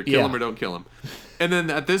 Either kill him or don't kill him. And then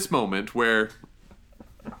at this moment where...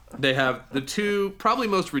 They have the 2 probably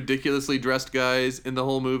most ridiculously dressed guys in the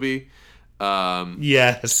whole movie.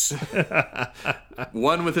 Yes.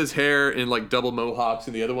 One with his hair in like double mohawks,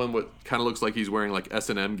 and the other one what kind of looks like he's wearing like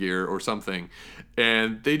S&M gear or something.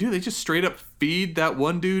 And they just straight up feed that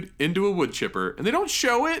one dude into a wood chipper, and they don't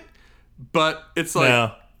show it, but it's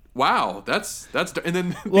like, wow, that's. And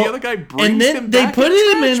then the other guy brings him back. They put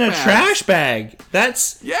him in a trash bag.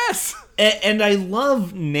 That's yes. And I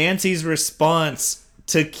love Nancy's response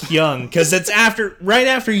to Kyung, because it's right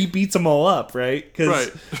after he beats them all up, right?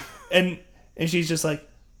 Right. And she's just like,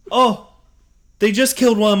 oh, they just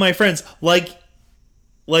killed one of my friends. Like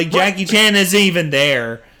Jackie Chan isn't even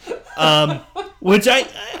there. Which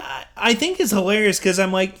I think is hilarious, because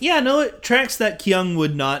I'm like, yeah, no, it tracks that Kyung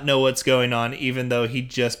would not know what's going on, even though he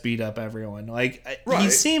just beat up everyone. Like, he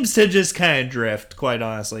seems to just kind of drift, quite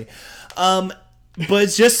honestly. But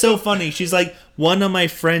it's just so funny. She's like, one of my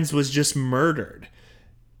friends was just murdered.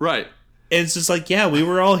 Right. And it's just like, yeah, we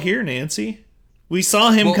were all here, Nancy. We saw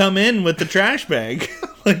him come in with the trash bag.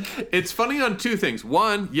 It's funny on 2 things.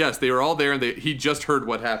 One, yes, they were all there and he just heard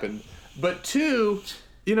what happened. But 2,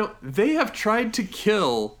 they have tried to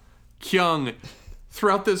kill Kyung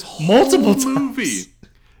throughout this whole multiple movie.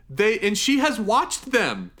 And she has watched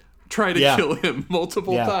them try to kill him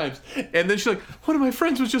multiple times. And then she's like, one of my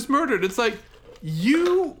friends was just murdered. It's like,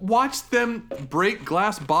 you watched them break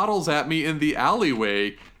glass bottles at me in the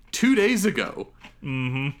alleyway 2 days ago.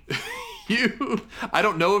 Mm-hmm. I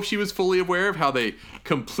don't know if she was fully aware of how they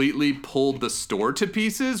completely pulled the store to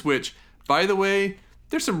pieces, which, by the way,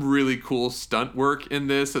 there's some really cool stunt work in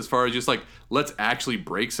this as far as just like, let's actually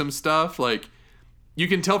break some stuff. Like, you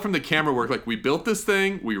can tell from the camera work, like, we built this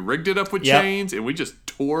thing, we rigged it up with chains, and we just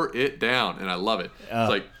tore it down, and I love it. It's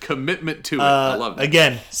like commitment to it. I love it.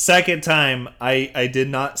 Again, second time, I did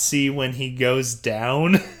not see when he goes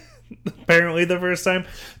down, apparently the first time,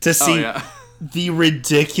 to see the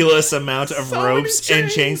ridiculous amount of ropes and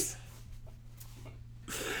chains.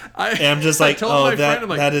 I'm just like, oh,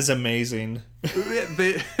 that is amazing.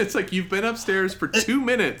 It's like, you've been upstairs for 2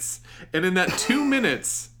 minutes, and in that 2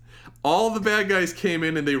 minutes, all the bad guys came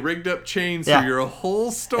in and they rigged up chains through your whole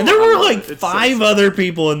store. And there were like 5 other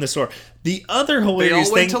people in the store. The other hilarious thing... They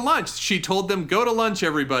all went to lunch. She told them, go to lunch,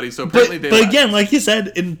 everybody. So apparently they left. Again, like you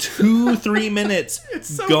said, in 2-3 minutes, it's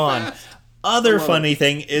so gone. Fast. Other funny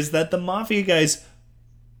thing is that the Mafia guys,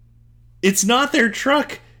 it's not their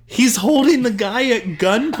truck. He's holding the guy at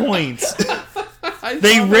gunpoint.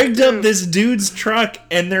 They rigged up this dude's truck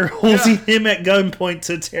and they're holding him at gunpoint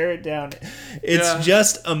to tear it down. It's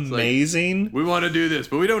just amazing. Like, we want to do this,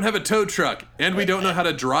 but we don't have a tow truck and we don't know how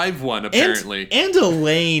to drive one, apparently. And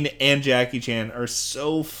Elaine and Jackie Chan are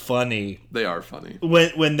so funny. They are funny.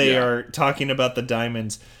 When they are talking about the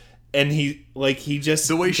diamonds. And he just...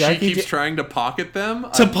 The way Jackie she keeps trying to pocket them.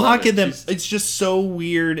 It's just so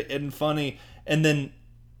weird and funny. And then...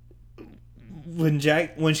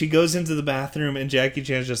 When she goes into the bathroom and Jackie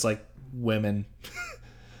Chan's just like, women.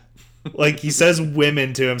 Like, he says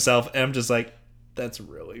women to himself, and I'm just like, that's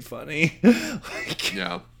really funny.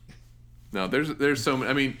 Yeah. No, there's so many.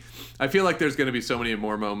 I mean, I feel like there's going to be so many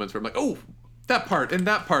more moments where I'm like, oh, that part and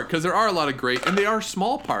that part, because there are a lot of great, and they are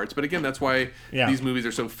small parts, but again, that's why these movies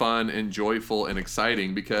are so fun and joyful and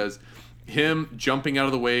exciting, because him jumping out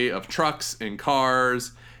of the way of trucks and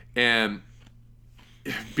cars and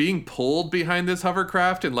being pulled behind this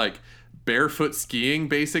hovercraft and like barefoot skiing,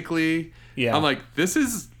 basically. Yeah. I'm like,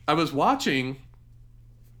 I was watching,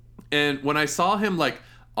 and when I saw him like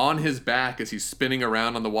on his back as he's spinning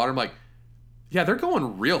around on the water, I'm like, yeah, they're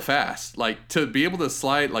going real fast. Like, to be able to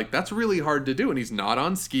slide, like, that's really hard to do. And he's not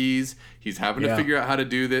on skis. He's having to figure out how to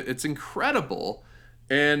do that. It's incredible.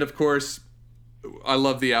 And of course, I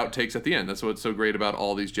love the outtakes at the end. That's what's so great about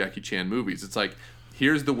all these Jackie Chan movies. It's like,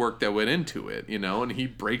 here's the work that went into it, you know, and he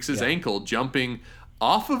breaks his ankle jumping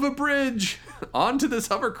off of a bridge onto this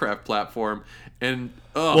hovercraft platform. And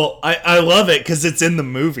well, I love it because it's in the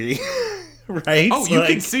movie. Right? Oh, you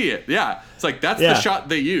can see it. Yeah. It's like, that's the shot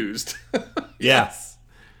they used. Yes.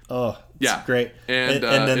 Oh, it's great. And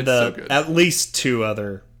then it's so good. At least 2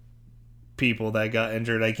 other people that got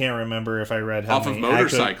injured. I can't remember if I read how many. Off of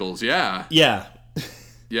motorcycles, Yeah,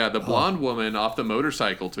 the blonde woman off the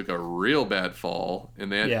motorcycle took a real bad fall,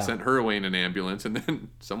 and they had sent her away in an ambulance, and then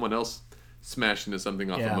someone else smashed into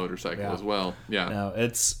something off a motorcycle as well. Yeah. No,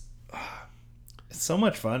 it's so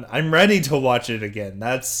much fun. I'm ready to watch it again.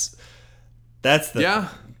 That's the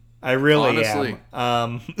I really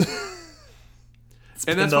am. It's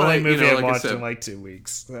been the only movie I've watched in like 2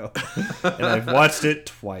 weeks, so. And I've watched it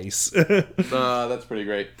twice. That's pretty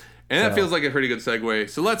great. And that feels like a pretty good segue.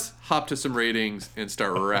 So let's hop to some ratings and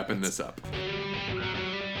start wrapping this up.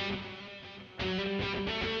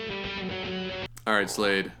 All right,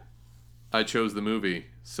 Slade. I chose the movie,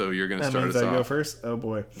 so you're going to start us off. I go first? Oh,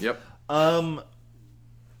 boy. Yep.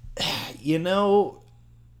 You know,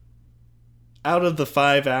 out of the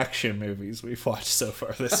 5 action movies we've watched so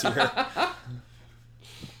far this year,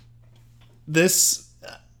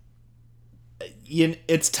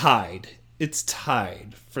 it's tied. It's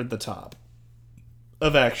tied for the top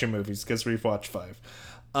of action movies because we've watched 5.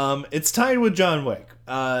 It's tied with John Wick.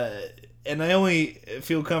 And I only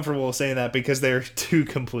feel comfortable saying that because they're 2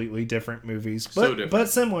 completely different movies, but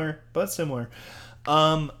similar.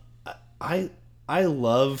 I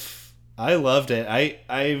loved it. I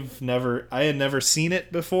had never seen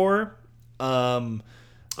it before. I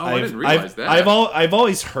didn't realize that. I've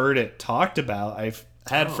always heard it talked about. I've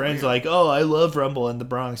had friends like, "Oh, I love Rumble in the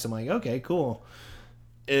Bronx." I'm like, "Okay, cool."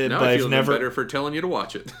 Now I feel better for telling you to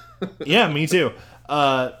watch it. Yeah, me too.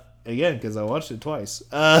 Again, because I watched it twice.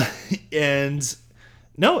 And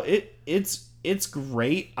no, it's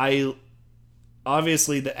great.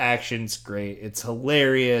 Obviously the action's great. It's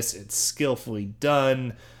hilarious. It's skillfully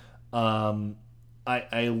done.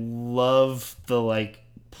 I love the like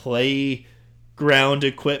playground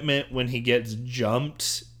equipment when he gets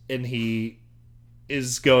jumped and he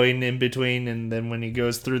is going in between, and then when he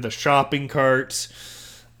goes through the shopping cart.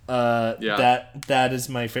 That is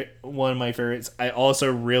one of my favorites. I also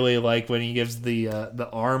really like when he gives the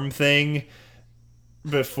arm thing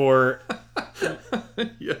before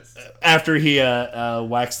Yes. After he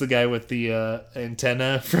whacks the guy with the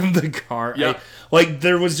antenna from the car. Yep.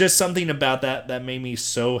 There was just something about that made me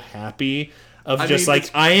so happy of I just mean, like,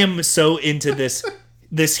 it's- I am so into this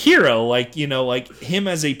hero, like, like him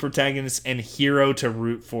as a protagonist and hero to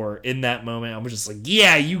root for in that moment. I was just like,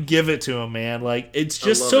 yeah, you give it to him, man. Like, it's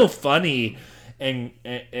just love so it. funny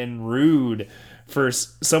and rude for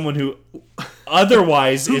someone who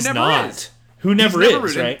otherwise Who is never not. is. Who never He's is,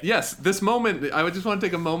 rooting. right? Yes, this moment, I would just want to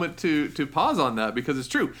take a moment to pause on that because it's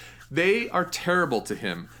true. They are terrible to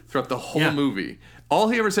him throughout the whole Yeah. movie. All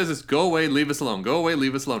he ever says is, go away, leave us alone, go away,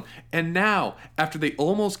 leave us alone. And now, after they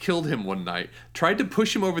almost killed him one night, tried to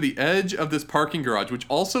push him over the edge of this parking garage, which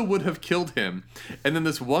also would have killed him. And then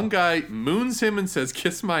this one guy moons him and says,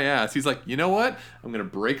 kiss my ass. He's like, you know what? I'm going to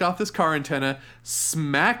break off this car antenna,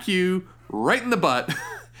 smack you right in the butt.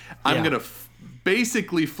 I'm Yeah. going to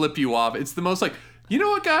basically flip you off. It's the most like, you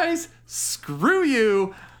know what, guys? Screw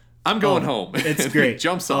you. I'm going home. It's And great. he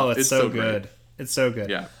jumps off. Oh, it's so good. great. It's so good.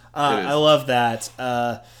 Yeah, it is. I love that.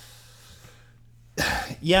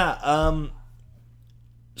 Yeah.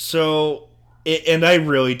 So, and I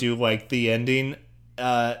really do like the ending.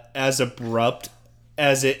 As abrupt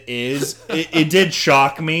as it is, it did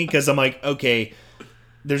shock me because I'm like, okay,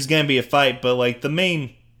 there's gonna be a fight, but like the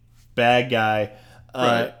main bad guy,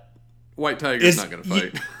 Right. White Tiger's not going to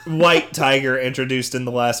fight. White Tiger introduced in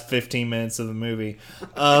the last 15 minutes of the movie.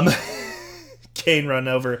 Kane run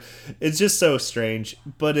over. It's just so strange,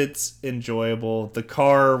 but it's enjoyable. The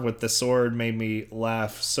car with the sword made me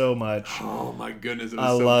laugh so much. Oh my goodness. It was I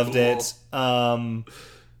so loved cool.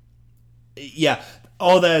 it. Yeah,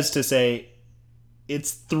 all that is to say,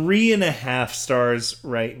 it's 3.5 stars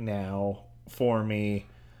right now for me.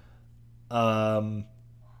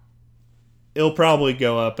 It'll probably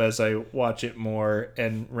go up as I watch it more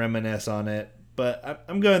and reminisce on it, but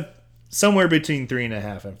I'm going somewhere between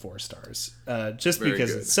 3.5 and 4 stars, just Very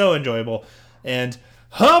because good. it's so enjoyable. And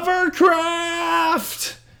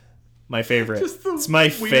Hovercraft, my favorite. Just the It's my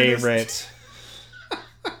weirdest- favorite.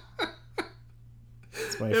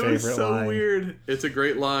 It's my It favorite was so line. weird. It's a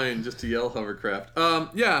great line just to yell hovercraft.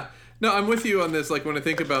 Yeah. No, I'm with you on this. Like when I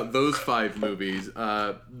think about those 5 movies,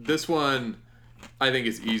 this one I think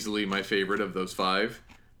is easily my favorite of those 5.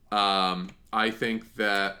 I think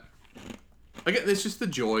that again, it's just the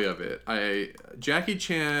joy of it. Jackie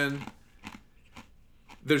Chan.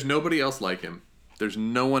 There's nobody else like him. There's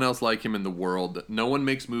no one else like him in the world. No one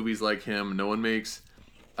makes movies like him. No one makes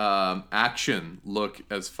action look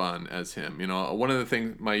as fun as him. You know, one of the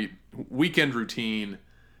things, my weekend routine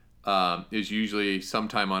is usually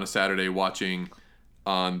sometime on a Saturday watching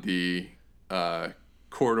on the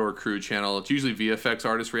Corridor Crew channel. It's usually VFX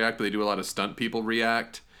artists react, but they do a lot of stunt people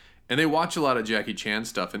react. And they watch a lot of Jackie Chan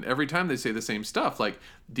stuff. And every time they say the same stuff, like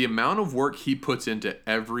the amount of work he puts into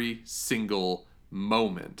every single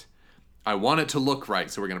moment. I want it to look right,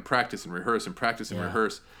 so we're going to practice and rehearse and practice and Yeah.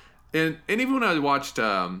 rehearse. And even when I watched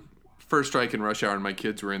First Strike and Rush Hour and my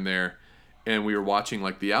kids were in there and we were watching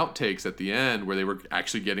like the outtakes at the end where they were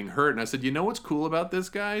actually getting hurt. And I said, you know what's cool about this,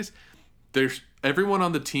 guys? Everyone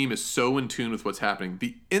on the team is so in tune with what's happening.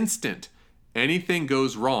 The instant anything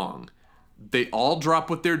goes wrong, they all drop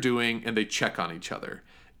what they're doing and they check on each other.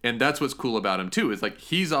 And that's what's cool about him too. Is like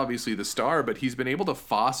he's obviously the star, but he's been able to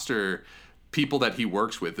foster people that he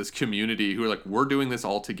works with, this community who are like, we're doing this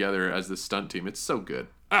all together as this stunt team. It's so good.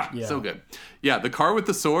 Yeah. So good. Yeah, the car with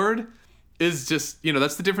the sword is just,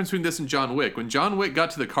 that's the difference between this and John Wick. When John Wick got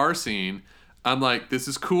to the car scene, I'm like, this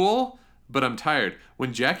is cool, but I'm tired.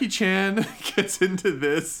 When Jackie Chan gets into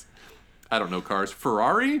this, I don't know cars,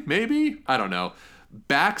 Ferrari, maybe? I don't know.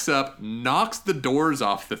 Backs up, knocks the doors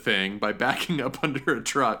off the thing by backing up under a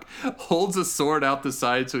truck, holds a sword out the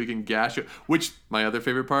side so he can gash it, which, my other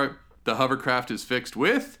favorite part, the hovercraft is fixed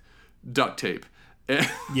with duct tape.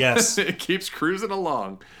 Yes. It keeps cruising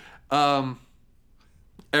along.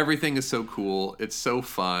 Everything is so cool. It's so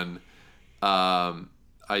fun. I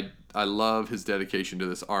love his dedication to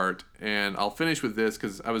this art. And I'll finish with this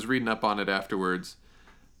because I was reading up on it afterwards.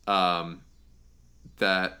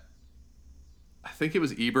 That I think it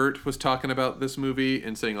was Ebert was talking about this movie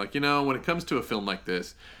and saying like, when it comes to a film like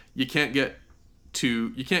this, you can't care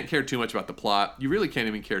too much about the plot. You really can't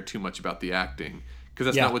even care too much about the acting because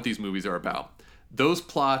that's Yeah. not what these movies are about. Those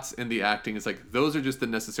plots and the acting is like, those are just the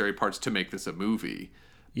necessary parts to make this a movie.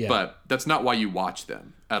 Yeah. But that's not why you watch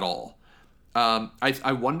them at all.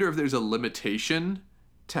 I wonder if there's a limitation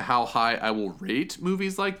to how high I will rate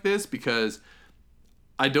movies like this because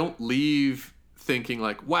I don't leave thinking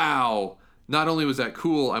like, wow, not only was that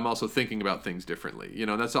cool, I'm also thinking about things differently.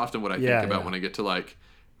 That's often what I think about when I get to like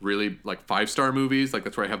really like 5-star movies. Like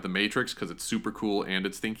that's where I have The Matrix because it's super cool and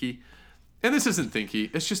it's thinky. And this isn't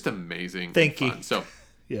thinky. It's just amazing. Thinky. And fun. So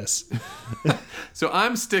Yes. so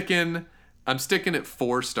I'm sticking at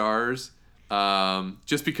 4 stars.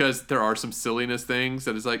 Just because there are some silliness things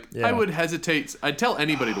that is like, Yeah. I would hesitate. I'd tell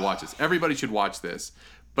anybody to watch this. Everybody should watch this.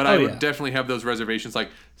 But I would definitely have those reservations. Like,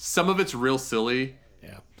 some of it's real silly.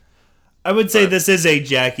 Yeah. I would say this is a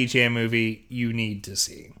Jackie Chan movie you need to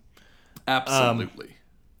see. Absolutely.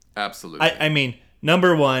 Absolutely. I mean,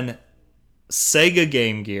 number one, Sega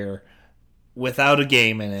Game Gear without a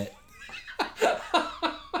game in it.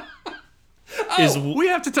 We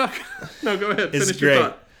have to talk. No, go ahead. Is Finish great. your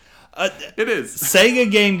thought. It is. Sega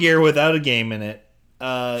Game Gear without a game in it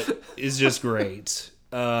is just great.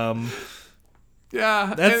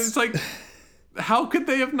 Yeah. And it's like, how could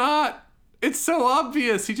they have not? It's so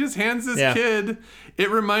obvious. He just hands this kid. It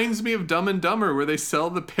reminds me of Dumb and Dumber where they sell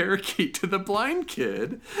the parakeet to the blind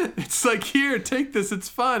kid. It's like, here, take this. It's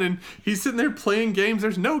fun. And he's sitting there playing games.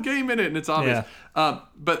 There's no game in it. And it's obvious.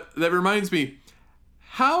 But that reminds me,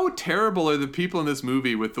 how terrible are the people in this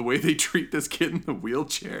movie with the way they treat this kid in the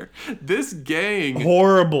wheelchair? This gang.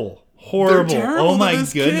 Horrible. They're terrible Oh to my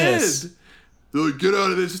this goodness. Kid. They're like, get out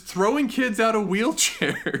of this. Throwing kids out of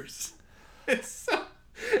wheelchairs. It's so...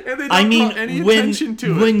 And they don't draw any attention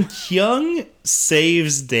to it. When Kyung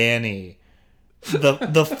saves Danny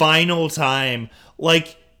the final time,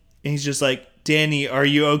 like, he's just like, Danny, are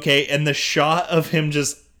you okay? And the shot of him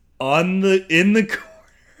just in the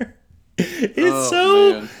corner,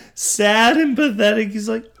 it's sad and pathetic. He's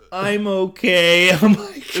like, I'm okay. I'm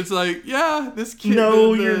like, it's like, yeah, this kid.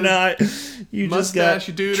 No, you're not. You just got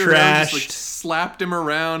dude trashed. Just, like, slapped him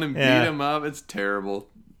around and beat him up. It's terrible.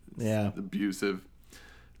 Yeah, abusive.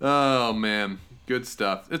 Oh man, good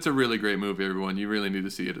stuff. It's a really great movie, everyone. You really need to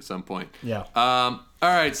see it at some point. Yeah. All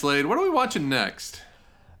right, Slade. What are we watching next?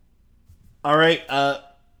 All right.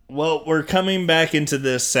 Well, we're coming back into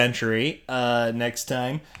this century next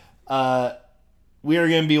time. We are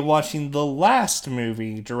going to be watching the last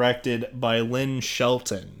movie directed by Lynn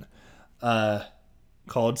Shelton,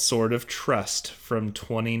 called Sword of Trust from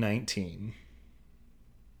 2019.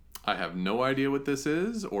 I have no idea what this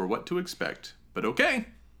is or what to expect, but okay.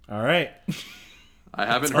 All right. I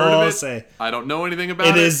haven't heard of it. Say. I don't know anything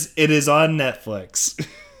about it. It is on Netflix.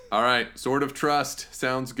 All right. Sword of Trust.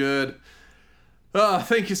 Sounds good.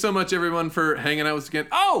 Thank you so much, everyone, for hanging out with us again.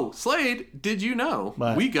 Oh, Slade, did you know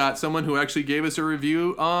we got someone who actually gave us a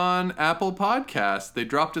review on Apple Podcasts? They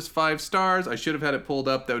dropped us 5 stars. I should have had it pulled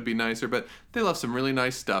up. That would be nicer. But they left some really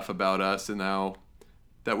nice stuff about us and how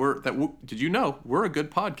did you know we're a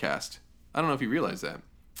good podcast? I don't know if you realize that.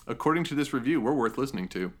 According to this review, we're worth listening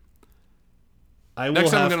to.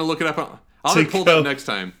 Next time I'm going to look it up. I'll have it pulled up next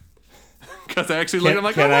time. Because I actually look, I'm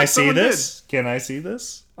like, can I see this? Can I see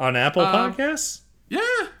this on Apple Podcasts? Yeah.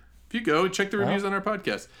 If you go, check the reviews on our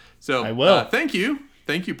podcast. So I will. Thank you.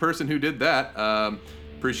 Thank you, person who did that.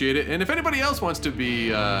 Appreciate it. And if anybody else wants to be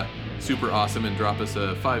super awesome and drop us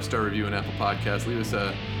a 5-star review on Apple Podcasts, leave us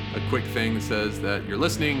a quick thing that says that you're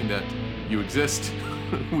listening, that you exist.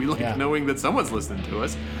 We like knowing that someone's listening to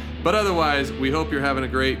us. But otherwise, we hope you're having a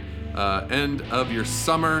great end of your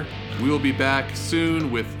summer. We will be back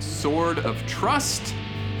soon with Sword of Trust.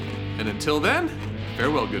 And until then,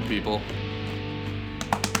 farewell, good people.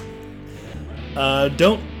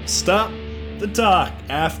 Don't stop the talk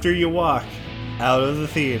after you walk out of the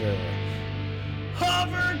theater.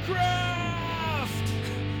 Hovercraft!